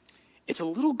 it's a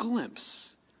little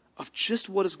glimpse of just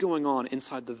what is going on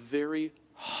inside the very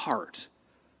heart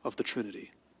of the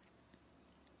Trinity.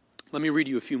 Let me read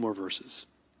you a few more verses.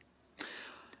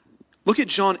 Look at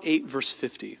John 8, verse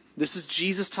 50. This is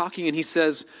Jesus talking, and he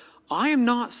says, I am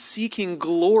not seeking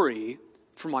glory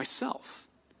for myself,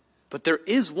 but there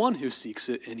is one who seeks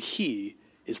it, and he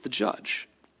is the judge.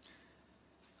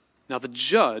 Now the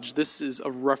judge, this is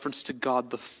a reference to God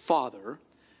the Father.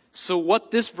 So what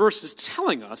this verse is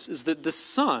telling us is that the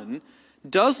Son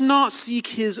does not seek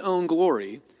his own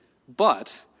glory,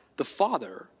 but the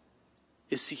Father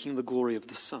is seeking the glory of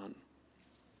the Son.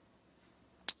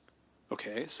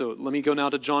 Okay, so let me go now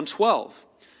to John 12.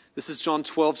 This is John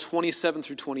 12, 27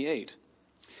 through 28.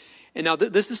 And now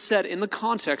this is said in the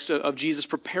context of Jesus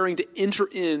preparing to enter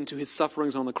into his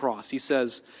sufferings on the cross. He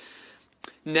says,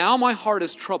 "Now my heart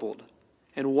is troubled,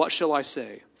 and what shall I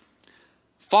say?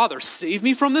 Father, save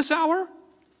me from this hour?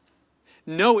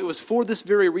 No, it was for this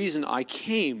very reason I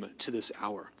came to this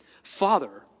hour.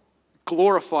 Father,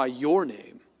 glorify your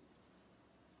name."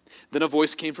 Then a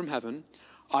voice came from heaven,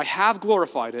 "I have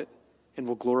glorified it and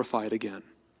will glorify it again."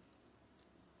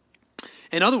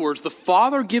 In other words, the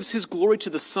Father gives his glory to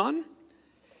the Son,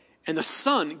 and the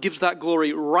Son gives that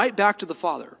glory right back to the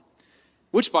Father,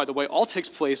 which, by the way, all takes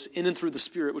place in and through the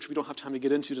Spirit, which we don't have time to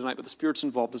get into tonight, but the Spirit's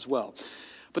involved as well.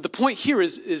 But the point here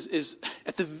is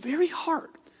at the very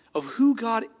heart of who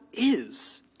God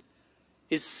is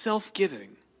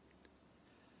self-giving.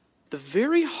 The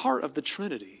very heart of the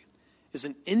Trinity is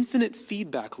an infinite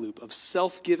feedback loop of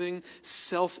self-giving,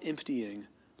 self-emptying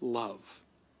love.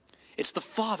 It's the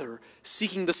Father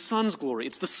seeking the Son's glory.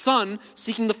 It's the Son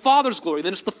seeking the Father's glory.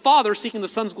 Then it's the Father seeking the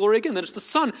Son's glory again. Then it's the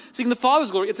Son seeking the Father's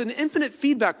glory. It's an infinite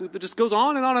feedback loop that just goes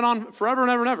on and on and on forever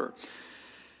and ever and ever.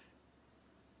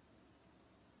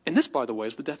 And this, by the way,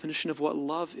 is the definition of what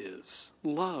love is.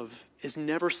 Love is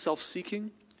never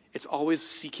self-seeking. It's always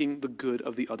seeking the good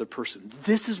of the other person.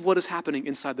 This is what is happening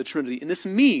inside the Trinity. And this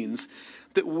means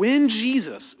that when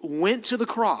Jesus went to the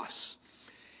cross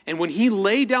and when he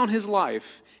laid down his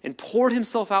life and poured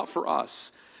himself out for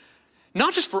us,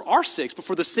 not just for our sakes, but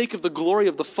for the sake of the glory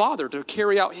of the Father, to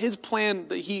carry out his plan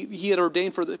that he had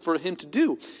ordained for him to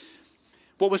do.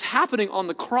 What was happening on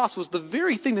the cross was the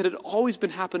very thing that had always been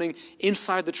happening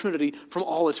inside the Trinity from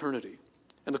all eternity.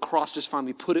 And the cross just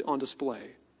finally put it on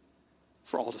display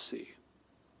for all to see.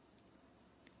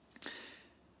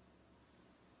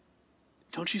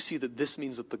 Don't you see that this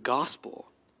means that the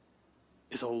gospel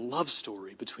is a love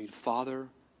story between Father,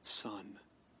 Son,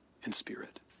 and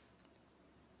Spirit?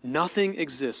 Nothing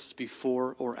exists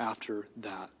before or after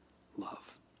that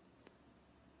love.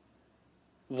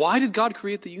 Why did God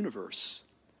create the universe?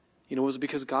 Was it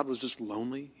because God was just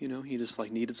lonely? He just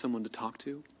needed someone to talk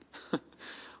to?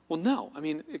 Well, no.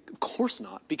 Of course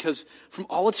not. Because from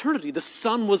all eternity, the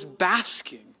Son was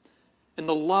basking in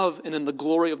the love and in the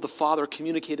glory of the Father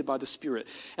communicated by the Spirit.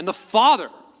 And the Father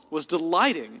was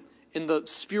delighting in the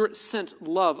Spirit-sent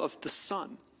love of the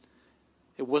Son.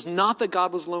 It was not that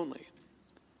God was lonely.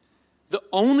 The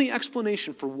only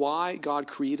explanation for why God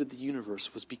created the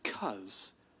universe was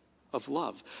because of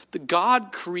love. That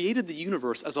God created the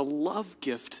universe as a love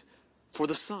gift for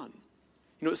the Son.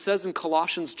 It says in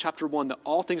Colossians chapter 1 that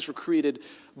all things were created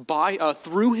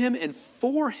through him and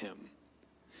for him.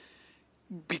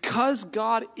 Because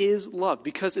God is love,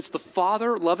 because it's the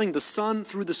Father loving the Son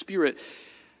through the Spirit,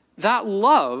 that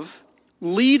love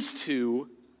leads to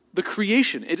the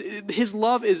creation. His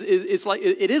love is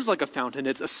like a fountain.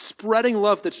 It's a spreading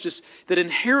love that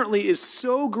inherently is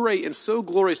so great and so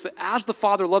glorious that as the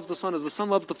Father loves the Son, as the Son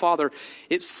loves the Father,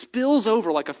 it spills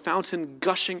over like a fountain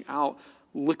gushing out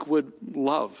liquid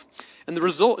love. And the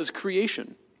result is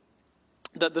creation.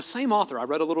 The same author I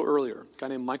read a little earlier, a guy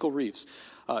named Michael Reeves,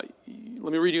 let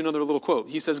me read you another little quote.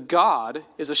 He says, "God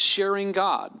is a sharing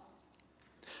God,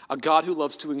 a God who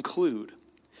loves to include.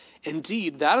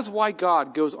 Indeed, that is why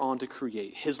God goes on to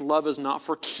create. His love is not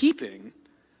for keeping,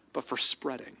 but for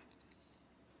spreading."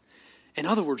 In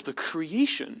other words, the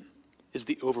creation is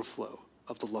the overflow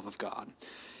of the love of God.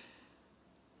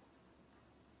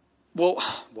 Well,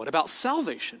 what about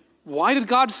salvation? Why did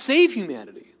God save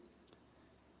humanity?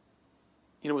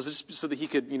 Was it just so that he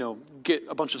could, get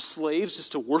a bunch of slaves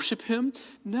just to worship him?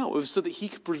 No, it was so that he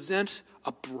could present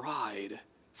a bride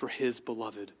for his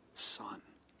beloved Son.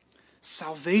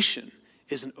 Salvation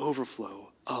is an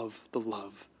overflow of the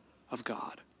love of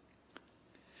God.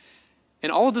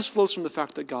 And all of this flows from the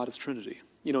fact that God is Trinity.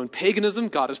 In paganism,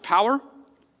 God is power.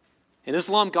 In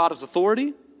Islam, God is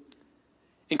authority.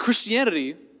 In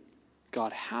Christianity,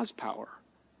 God has power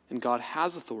and God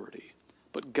has authority,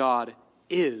 but God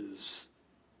is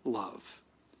love.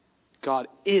 God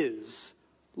is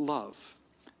love.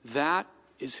 That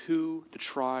is who the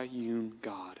triune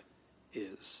God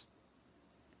is.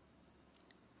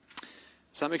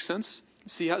 Does that make sense?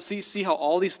 See how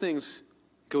all these things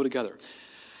go together.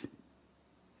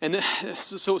 And then,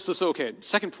 okay,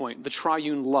 second point, the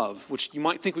triune love, which you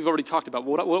might think we've already talked about.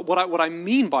 What I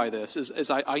mean by this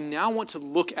is I now want to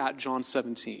look at John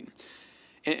 17.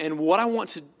 And what I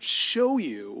want to show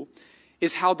you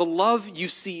is how the love you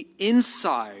see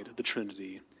inside the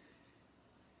Trinity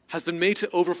has been made to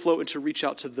overflow and to reach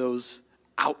out to those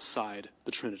outside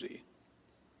the Trinity,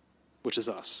 which is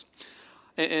us.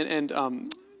 And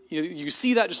You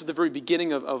see that just at the very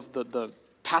beginning of the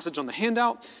passage on the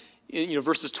handout.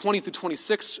 Verses 20 through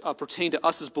 26 pertain to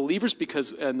us as believers,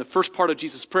 because in the first part of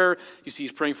Jesus' prayer, you see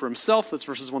he's praying for himself. That's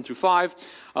verses 1 through 5.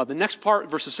 The next part,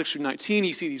 verses 6 through 19,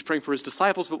 you see he's praying for his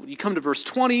disciples. But when you come to verse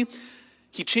 20,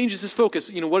 he changes his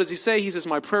focus. What does he say? He says,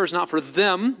 my prayer is not for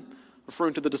them,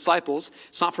 referring to the disciples.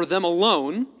 It's not for them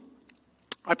alone.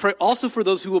 I pray also for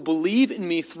those who will believe in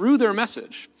me through their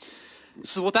message.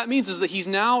 So what that means is that he's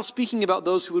now speaking about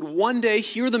those who would one day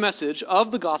hear the message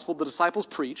of the gospel the disciples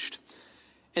preached,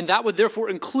 and that would therefore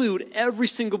include every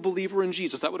single believer in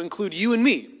Jesus. That would include you and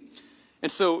me.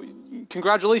 And so,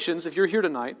 congratulations, if you're here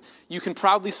tonight, you can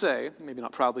proudly say, maybe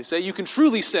not proudly say, you can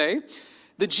truly say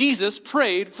that Jesus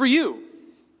prayed for you.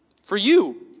 For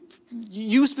you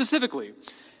specifically.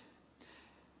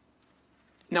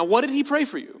 Now, what did he pray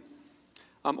for you?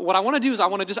 What I want to do is I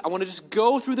want to just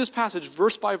go through this passage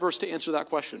verse by verse to answer that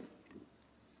question.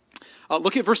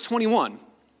 Look at verse 21.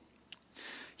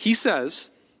 He says,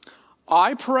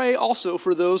 I pray also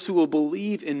for those who will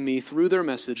believe in me through their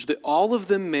message, that all of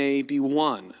them may be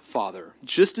one, Father,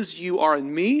 just as you are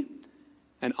in me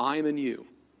and I am in you.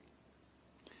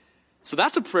 So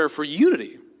that's a prayer for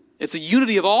unity. It's a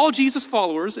unity of all Jesus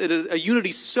followers. It is a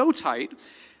unity so tight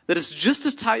that it's just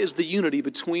as tight as the unity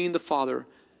between the Father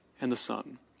and the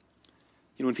Son.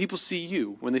 When people see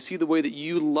you, when they see the way that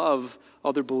you love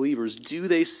other believers, do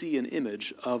they see an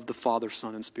image of the Father,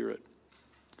 Son, and Spirit?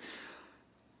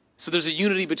 So there's a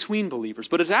unity between believers,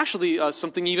 but it's actually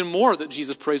something even more that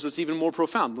Jesus prays that's even more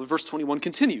profound. Verse 21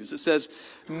 continues. It says,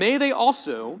 may they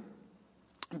also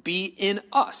be in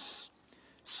us,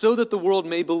 so that the world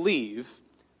may believe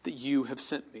that you have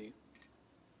sent me.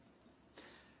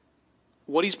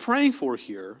 What he's praying for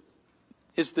here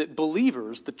is that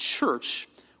believers, the church,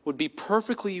 would be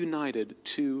perfectly united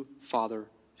to Father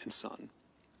and Son.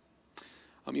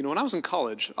 When I was in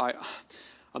college,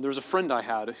 there was a friend I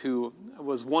had who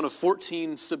was one of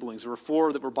 14 siblings. There were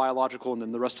 4 that were biological, and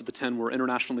then the rest of the 10 were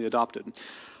internationally adopted.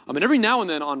 And every now and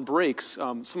then on breaks,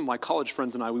 some of my college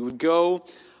friends and I, we would go,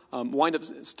 wind up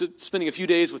spending a few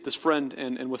days with this friend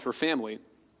and with her family.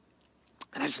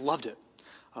 And I just loved it.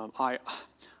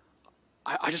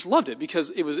 I just loved it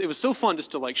because it was so fun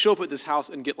just to show up at this house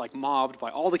and get mobbed by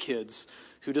all the kids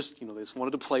who just, they just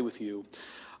wanted to play with you.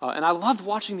 And I loved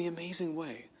watching the amazing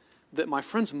way that my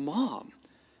friend's mom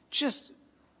just,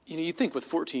 you'd think with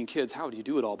 14 kids, how would you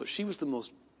do it all? But she was the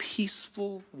most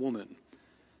peaceful woman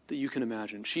that you can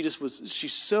imagine. She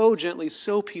so gently,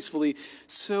 so peacefully,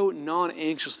 so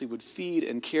non-anxiously would feed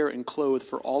and care and clothe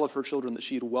for all of her children that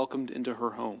she had welcomed into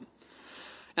her home.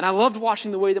 And I loved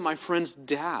watching the way that my friend's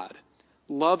dad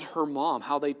loved her mom,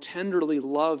 how they tenderly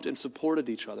loved and supported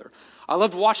each other. I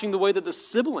loved watching the way that the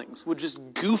siblings would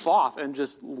just goof off and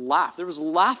just laugh. There was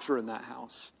laughter in that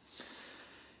house.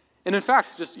 And in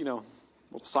fact, just, little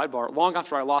sidebar, long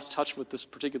after I lost touch with this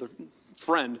particular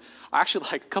friend, I actually,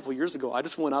 a couple years ago, I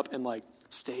just went up and,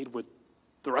 stayed with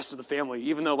the rest of the family,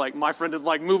 even though, my friend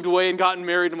had, moved away and gotten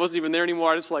married and wasn't even there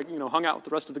anymore. I just, hung out with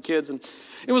the rest of the kids, and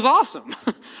it was awesome.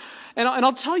 And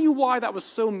I'll tell you why that was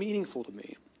so meaningful to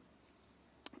me.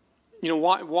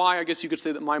 Why I guess you could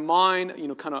say that my mind,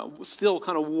 still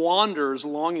wanders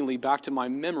longingly back to my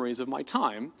memories of my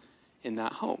time in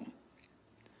that home.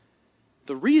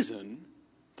 The reason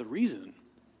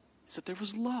is that there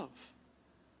was love.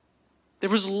 There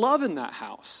was love in that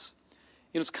house.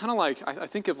 It's kind of like, I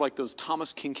think of those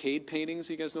Thomas Kinkade paintings.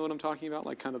 You guys know what I'm talking about?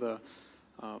 The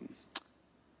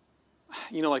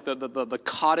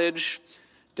cottage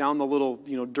down the little,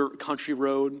 dirt country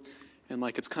road. And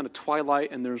it's kind of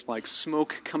twilight, and there's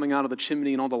smoke coming out of the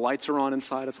chimney, and all the lights are on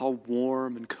inside. It's all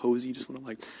warm and cozy. You just want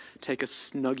to take a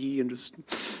Snuggie and just,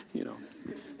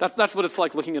 That's what it's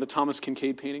like looking at a Thomas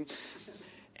Kinkade painting.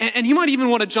 And you might even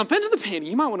want to jump into the painting.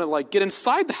 You might want to get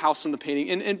inside the house in the painting.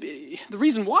 And the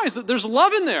reason why is that there's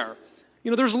love in there.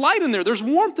 There's light in there. There's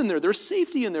warmth in there. There's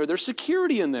safety in there. There's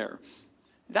security in there.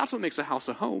 That's what makes a house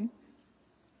a home.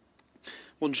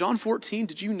 Well, in John 14,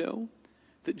 did you know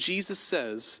that Jesus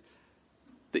says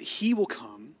that he will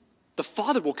come, the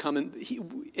Father will come, and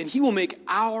he will make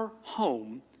our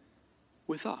home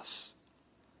with us.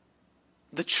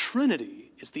 The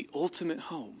Trinity is the ultimate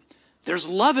home. There's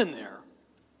love in there.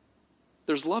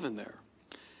 There's love in there.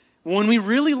 When we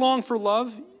really long for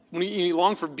love, when you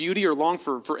long for beauty or long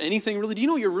for anything really, do you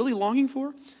know what you're really longing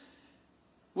for?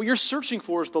 What you're searching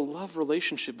for is the love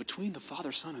relationship between the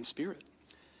Father, Son, and Spirit.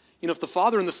 If the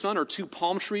Father and the Son are 2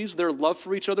 palm trees, their love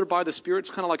for each other by the Spirit,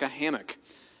 it's kind of like a hammock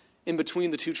in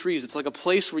between the 2 trees. It's like a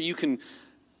place where you can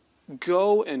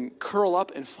go and curl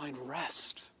up and find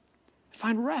rest.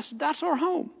 Find rest. That's our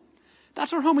home.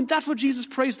 That's our home, and that's what Jesus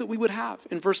prays that we would have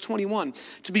in verse 21,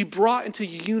 to be brought into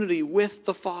unity with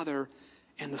the Father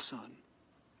and the Son.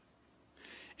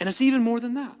 And it's even more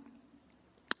than that.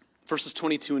 Verses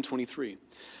 22 and 23.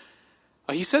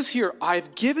 He says here,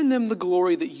 I've given them the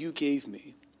glory that you gave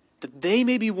me, that they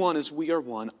may be one as we are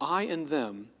one, I and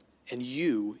them, and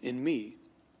you in me.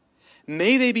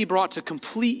 May they be brought to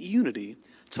complete unity,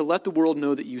 to let the world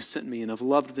know that you sent me and have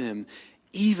loved them,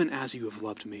 even as you have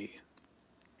loved me.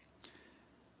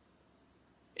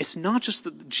 It's not just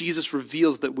that Jesus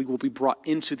reveals that we will be brought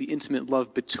into the intimate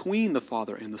love between the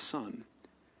Father and the Son.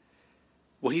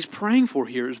 What he's praying for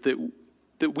here is that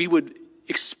we would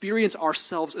experience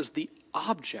ourselves as the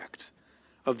object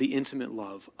of the intimate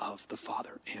love of the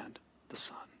Father and the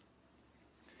Son.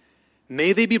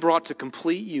 May they be brought to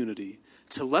complete unity,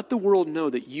 to let the world know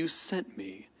that you sent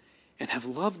me and have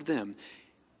loved them,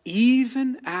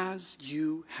 even as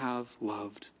you have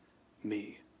loved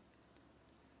me.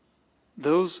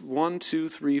 Those 1, 2,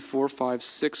 3, 4, 5,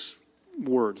 6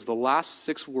 words, the last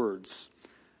 6 words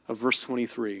of verse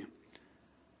 23,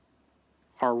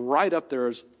 are right up there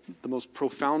as the most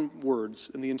profound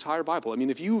words in the entire Bible. I mean,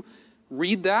 if you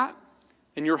read that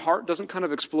and your heart doesn't kind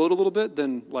of explode a little bit,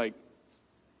 then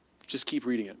just keep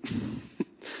reading it.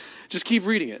 Just keep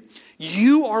reading it.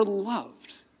 You are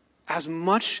loved as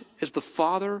much as the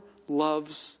Father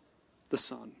loves the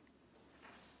Son.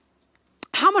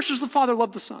 How much does the Father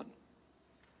love the Son?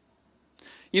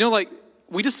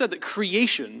 We just said that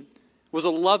creation was a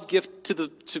love gift to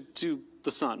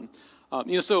the Son.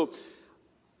 So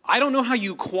I don't know how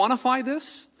you quantify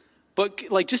this, but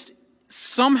just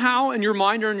somehow in your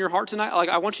mind or in your heart tonight,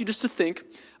 I want you just to think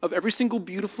of every single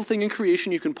beautiful thing in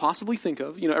creation you can possibly think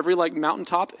of. Every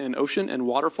mountaintop and ocean and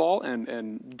waterfall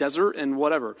and desert and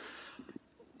whatever.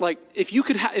 If you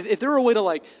could, if there were a way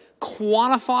to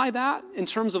quantify that in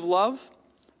terms of love,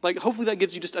 hopefully that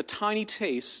gives you just a tiny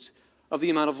taste of the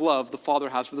amount of love the Father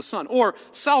has for the Son. Or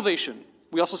salvation.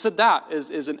 We also said that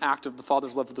is an act of the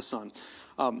Father's love for the Son.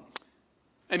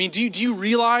 Do you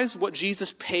realize what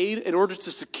Jesus paid in order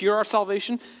to secure our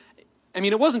salvation?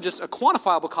 It wasn't just a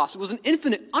quantifiable cost. It was an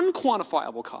infinite,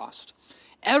 unquantifiable cost.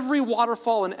 Every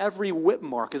waterfall and every whip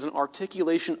mark is an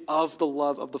articulation of the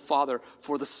love of the Father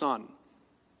for the Son.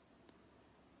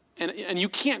 And you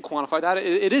can't quantify that.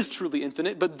 It is truly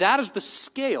infinite, but that is the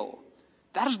scale.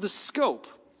 That is the scope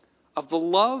of the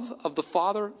love of the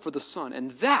Father for the Son.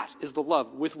 And that is the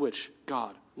love with which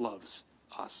God loves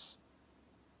us.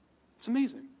 It's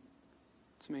amazing.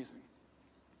 It's amazing.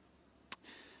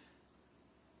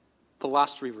 The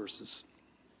last 3 verses.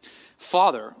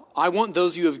 Father, I want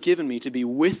those you have given me to be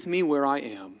with me where I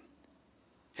am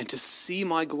and to see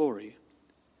my glory,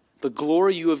 the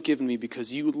glory you have given me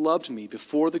because you loved me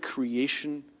before the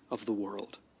creation of the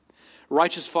world.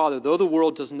 Righteous Father, though the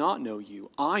world does not know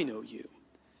you, I know you,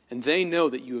 and they know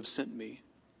that you have sent me.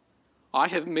 I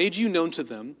have made you known to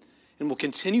them and will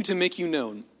continue to make you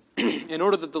known in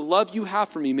order that the love you have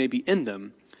for me may be in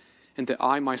them and that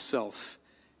I myself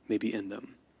may be in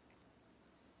them.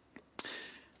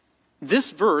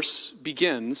 This verse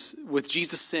begins with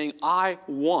Jesus saying, I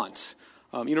want.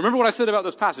 Remember what I said about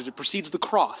this passage? It precedes the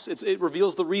cross. It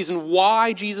reveals the reason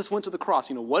why Jesus went to the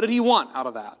cross. What did he want out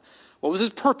of that? What was his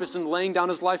purpose in laying down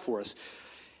his life for us?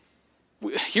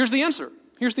 Here's the answer.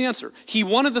 He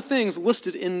wanted the things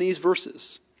listed in these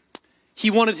verses.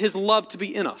 He wanted his love to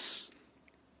be in us.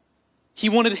 He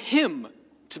wanted him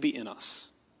to be in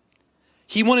us.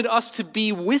 He wanted us to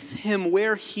be with him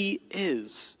where he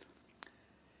is.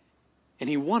 And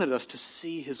he wanted us to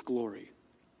see his glory.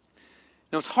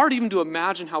 Now, it's hard even to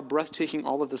imagine how breathtaking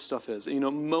all of this stuff is.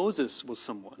 Moses was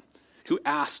someone who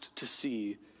asked to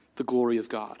see the glory of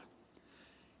God.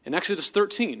 In Exodus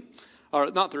 33.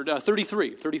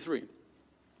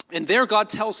 And there God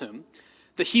tells him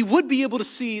that he would be able to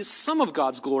see some of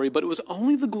God's glory, but it was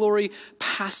only the glory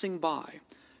passing by.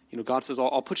 God says,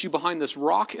 I'll put you behind this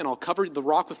rock and I'll cover the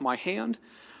rock with my hand.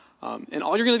 And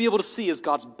all you're going to be able to see is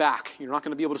God's back. You're not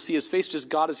going to be able to see his face, just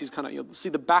God as he's see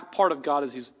the back part of God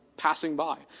as he's passing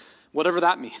by, whatever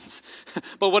that means.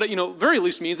 But what it, very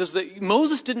least means is that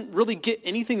Moses didn't really get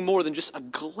anything more than just a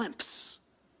glimpse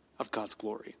of God's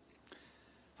glory.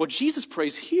 What Jesus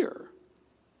prays here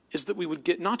is that we would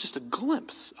get not just a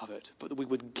glimpse of it, but that we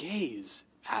would gaze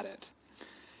at it.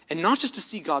 And not just to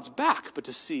see God's back, but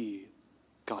to see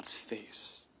God's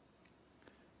face.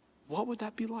 What would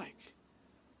that be like?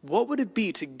 What would it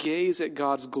be to gaze at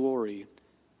God's glory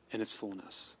in its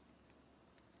fullness?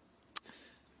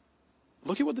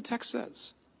 Look at what the text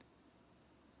says.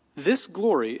 This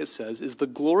glory, it says, is the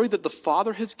glory that the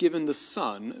Father has given the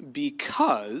Son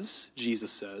because,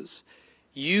 Jesus says,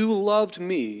 you loved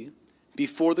me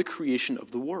before the creation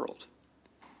of the world.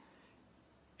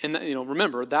 And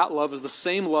remember, that love is the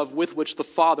same love with which the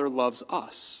Father loves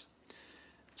us.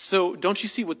 So don't you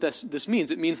see what this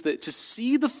means? It means that to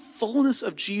see the fullness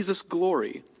of Jesus'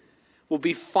 glory will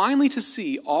be finally to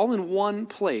see all in one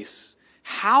place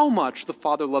how much the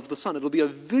Father loves the Son. It'll be a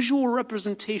visual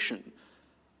representation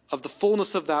of the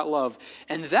fullness of that love.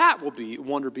 And that will be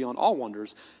wonder beyond all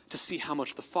wonders, to see how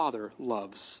much the Father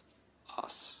loves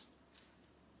us.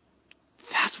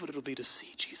 That's what it'll be to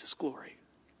see Jesus' glory.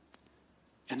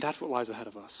 And that's what lies ahead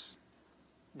of us.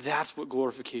 That's what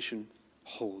glorification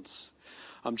holds.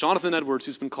 Jonathan Edwards,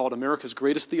 who's been called America's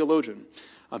greatest theologian,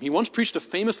 he once preached a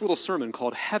famous little sermon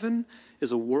called "Heaven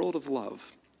is a World of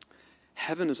Love."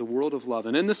 Heaven is a world of love.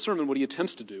 And in this sermon, what he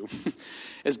attempts to do,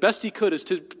 as best he could, is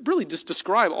to really just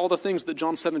describe all the things that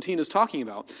John 17 is talking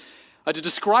about, to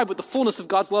describe what the fullness of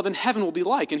God's love in heaven will be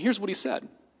like. And here's what he said.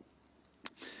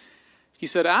 He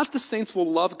said, "As the saints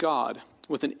will love God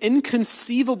with an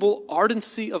inconceivable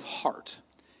ardency of heart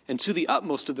and to the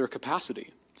utmost of their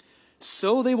capacity,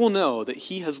 so they will know that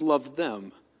he has loved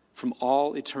them from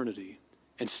all eternity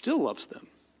and still loves them.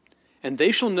 And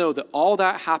they shall know that all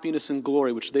that happiness and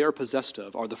glory which they are possessed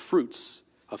of are the fruits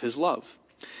of his love.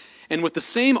 And with the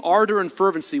same ardor and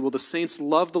fervency will the saints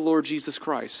love the Lord Jesus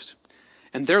Christ,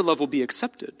 and their love will be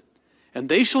accepted. And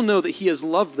they shall know that he has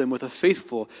loved them with a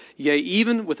faithful, yea,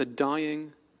 even with a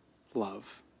dying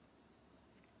love."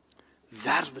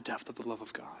 That is the depth of the love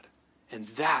of God. And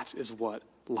that is what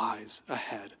lies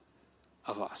ahead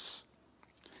of us.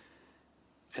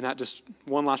 And that just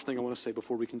one last thing I want to say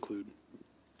before we conclude.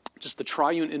 Just the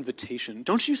triune invitation.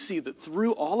 Don't you see that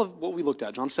through all of what we looked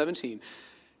at, John 17,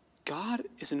 God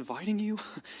is inviting you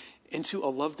into a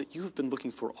love that you have been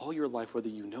looking for all your life, whether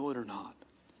you know it or not.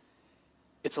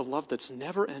 It's a love that's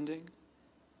never ending,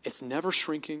 it's never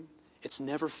shrinking, it's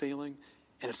never failing,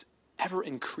 and it's ever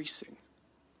increasing.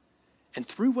 And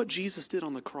through what Jesus did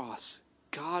on the cross,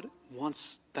 God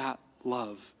wants that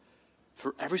love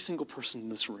for every single person in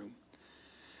this room.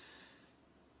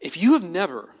 If you have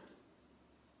never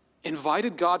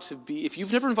invited if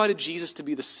you've never invited Jesus to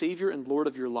be the Savior and Lord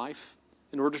of your life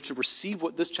in order to receive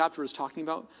what this chapter is talking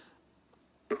about,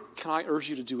 can I urge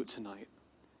you to do it tonight?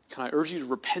 Can I urge you to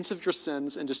repent of your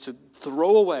sins and just to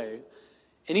throw away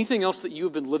anything else that you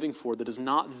have been living for that is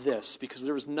not this, because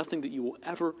there is nothing that you will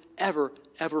ever, ever,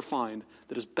 ever find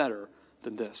that is better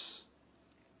than this.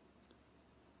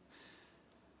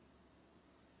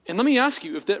 And let me ask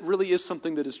you if that really is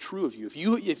something that is true of you.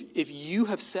 If you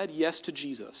have said yes to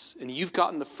Jesus and you've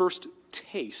gotten the first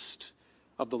taste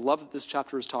of the love that this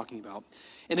chapter is talking about,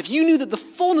 and if you knew that the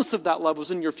fullness of that love was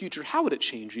in your future, how would it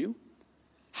change you?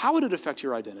 How would it affect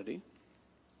your identity?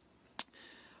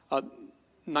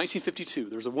 1952,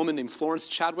 there's a woman named Florence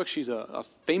Chadwick. She's a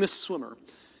famous swimmer.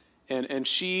 And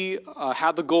she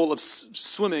had the goal of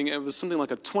swimming. It was something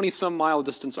like a 20-some mile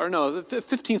distance, or no,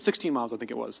 15, 16 miles, I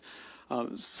think it was.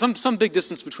 Some big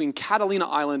distance between Catalina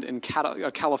Island and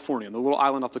California, the little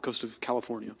island off the coast of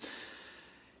California.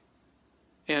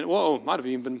 And, might have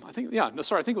even been, I think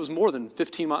it was more than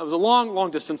 15 miles. It was a long,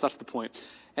 long distance, that's the point.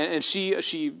 And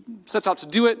she sets out to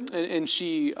do it, and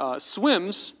she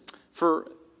swims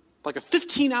for like a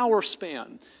 15-hour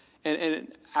span.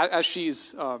 And as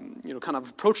she's kind of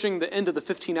approaching the end of the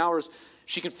 15 hours,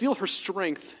 she can feel her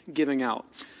strength giving out.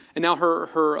 And now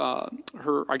her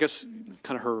I guess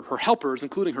kind of her helpers,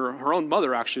 including her own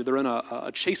mother, actually, they're in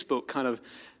a chase boat kind of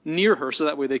near her, so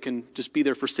that way they can just be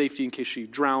there for safety in case she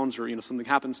drowns or something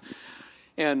happens.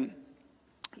 And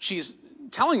she's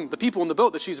telling the people in the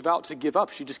boat that she's about to give up.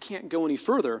 She just can't go any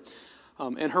further.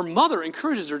 And her mother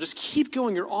encourages her, just keep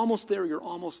going, you're almost there, you're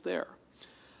almost there.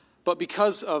 But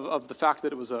because of the fact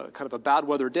that it was a kind of a bad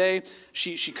weather day,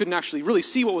 she couldn't actually really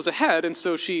see what was ahead, and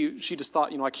so she just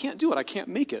thought, I can't do it, I can't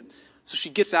make it. So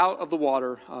she gets out of the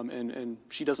water, and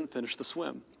she doesn't finish the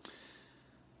swim.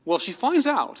 Well, she finds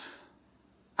out,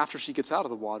 after she gets out of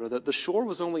the water, that the shore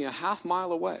was only a half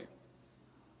mile away.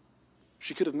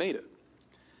 She could have made it.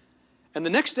 And the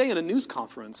next day in a news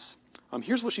conference,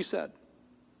 here's what she said.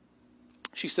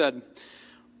 She said,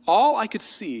 "All I could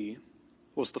see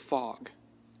was the fog.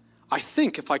 I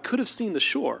think if I could have seen the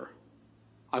shore,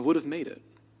 I would have made it.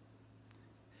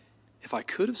 If I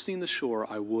could have seen the shore,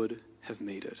 I would have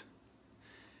made it."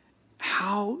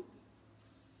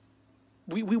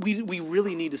 We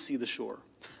really need to see the shore.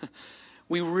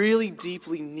 We really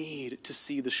deeply need to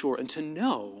see the shore and to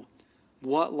know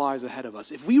what lies ahead of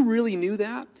us. If we really knew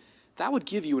that, that would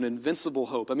give you an invincible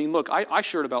hope. I mean, look, I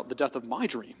shared about the death of my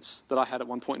dreams that I had at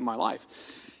one point in my life.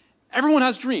 Everyone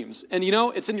has dreams, and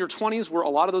it's in your 20s where a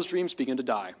lot of those dreams begin to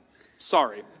die.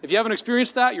 Sorry. If you haven't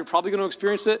experienced that, you're probably going to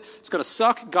experience it. It's going to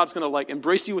suck. God's going to like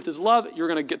embrace you with his love. You're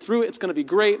going to get through it. It's going to be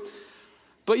great.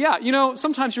 But yeah,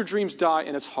 sometimes your dreams die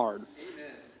and it's hard.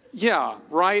 Amen. Yeah,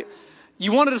 right?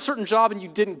 You wanted a certain job and you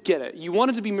didn't get it. You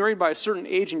wanted to be married by a certain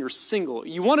age and you're single.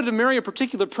 You wanted to marry a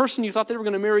particular person. You thought they were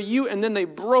going to marry you, and then they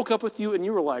broke up with you and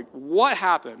you were like, what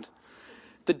happened?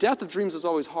 The death of dreams is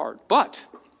always hard. But,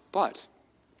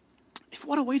 if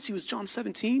what awaits you is John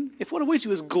 17, if what awaits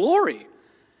you is glory,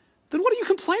 then what are you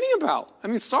complaining about? I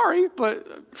mean, sorry, but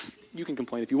you can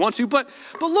complain if you want to. But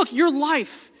look, your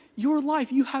life,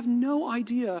 you have no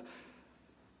idea.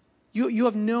 You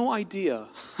have no idea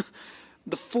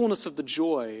the fullness of the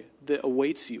joy that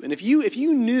awaits you. And if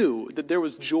you knew that there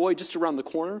was joy just around the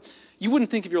corner, you wouldn't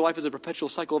think of your life as a perpetual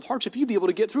cycle of hardship. You'd be able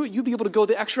to get through it. You'd be able to go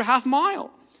the extra half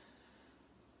mile.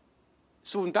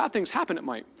 So when bad things happen, it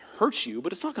might hurt you,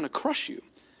 but it's not going to crush you.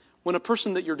 When a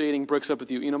person that you're dating breaks up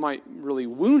with you, might really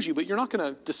wound you, but you're not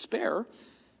going to despair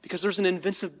because there's an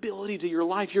invincibility to your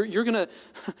life. You're going to,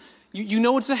 you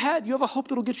know it's ahead. You have a hope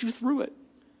that'll get you through it.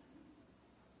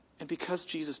 And because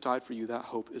Jesus died for you, that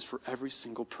hope is for every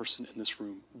single person in this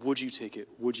room. Would you take it?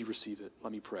 Would you receive it?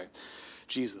 Let me pray.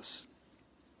 Jesus,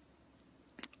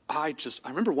 I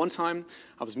remember one time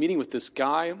I was meeting with this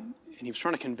guy, and he was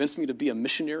trying to convince me to be a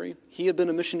missionary. He had been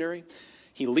a missionary.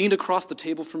 He leaned across the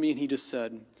table from me, and he just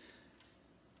said,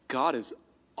 God is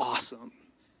awesome.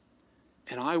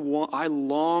 And I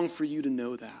long for you to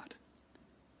know that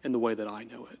in the way that I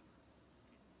know it.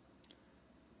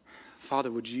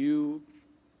 Father, would you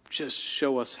just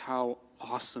show us how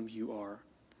awesome you are?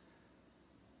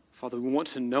 Father, we want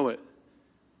to know it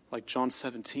like John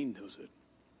 17 knows it.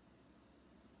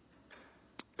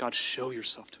 God, show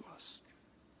yourself to us.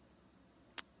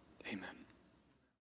 Amen.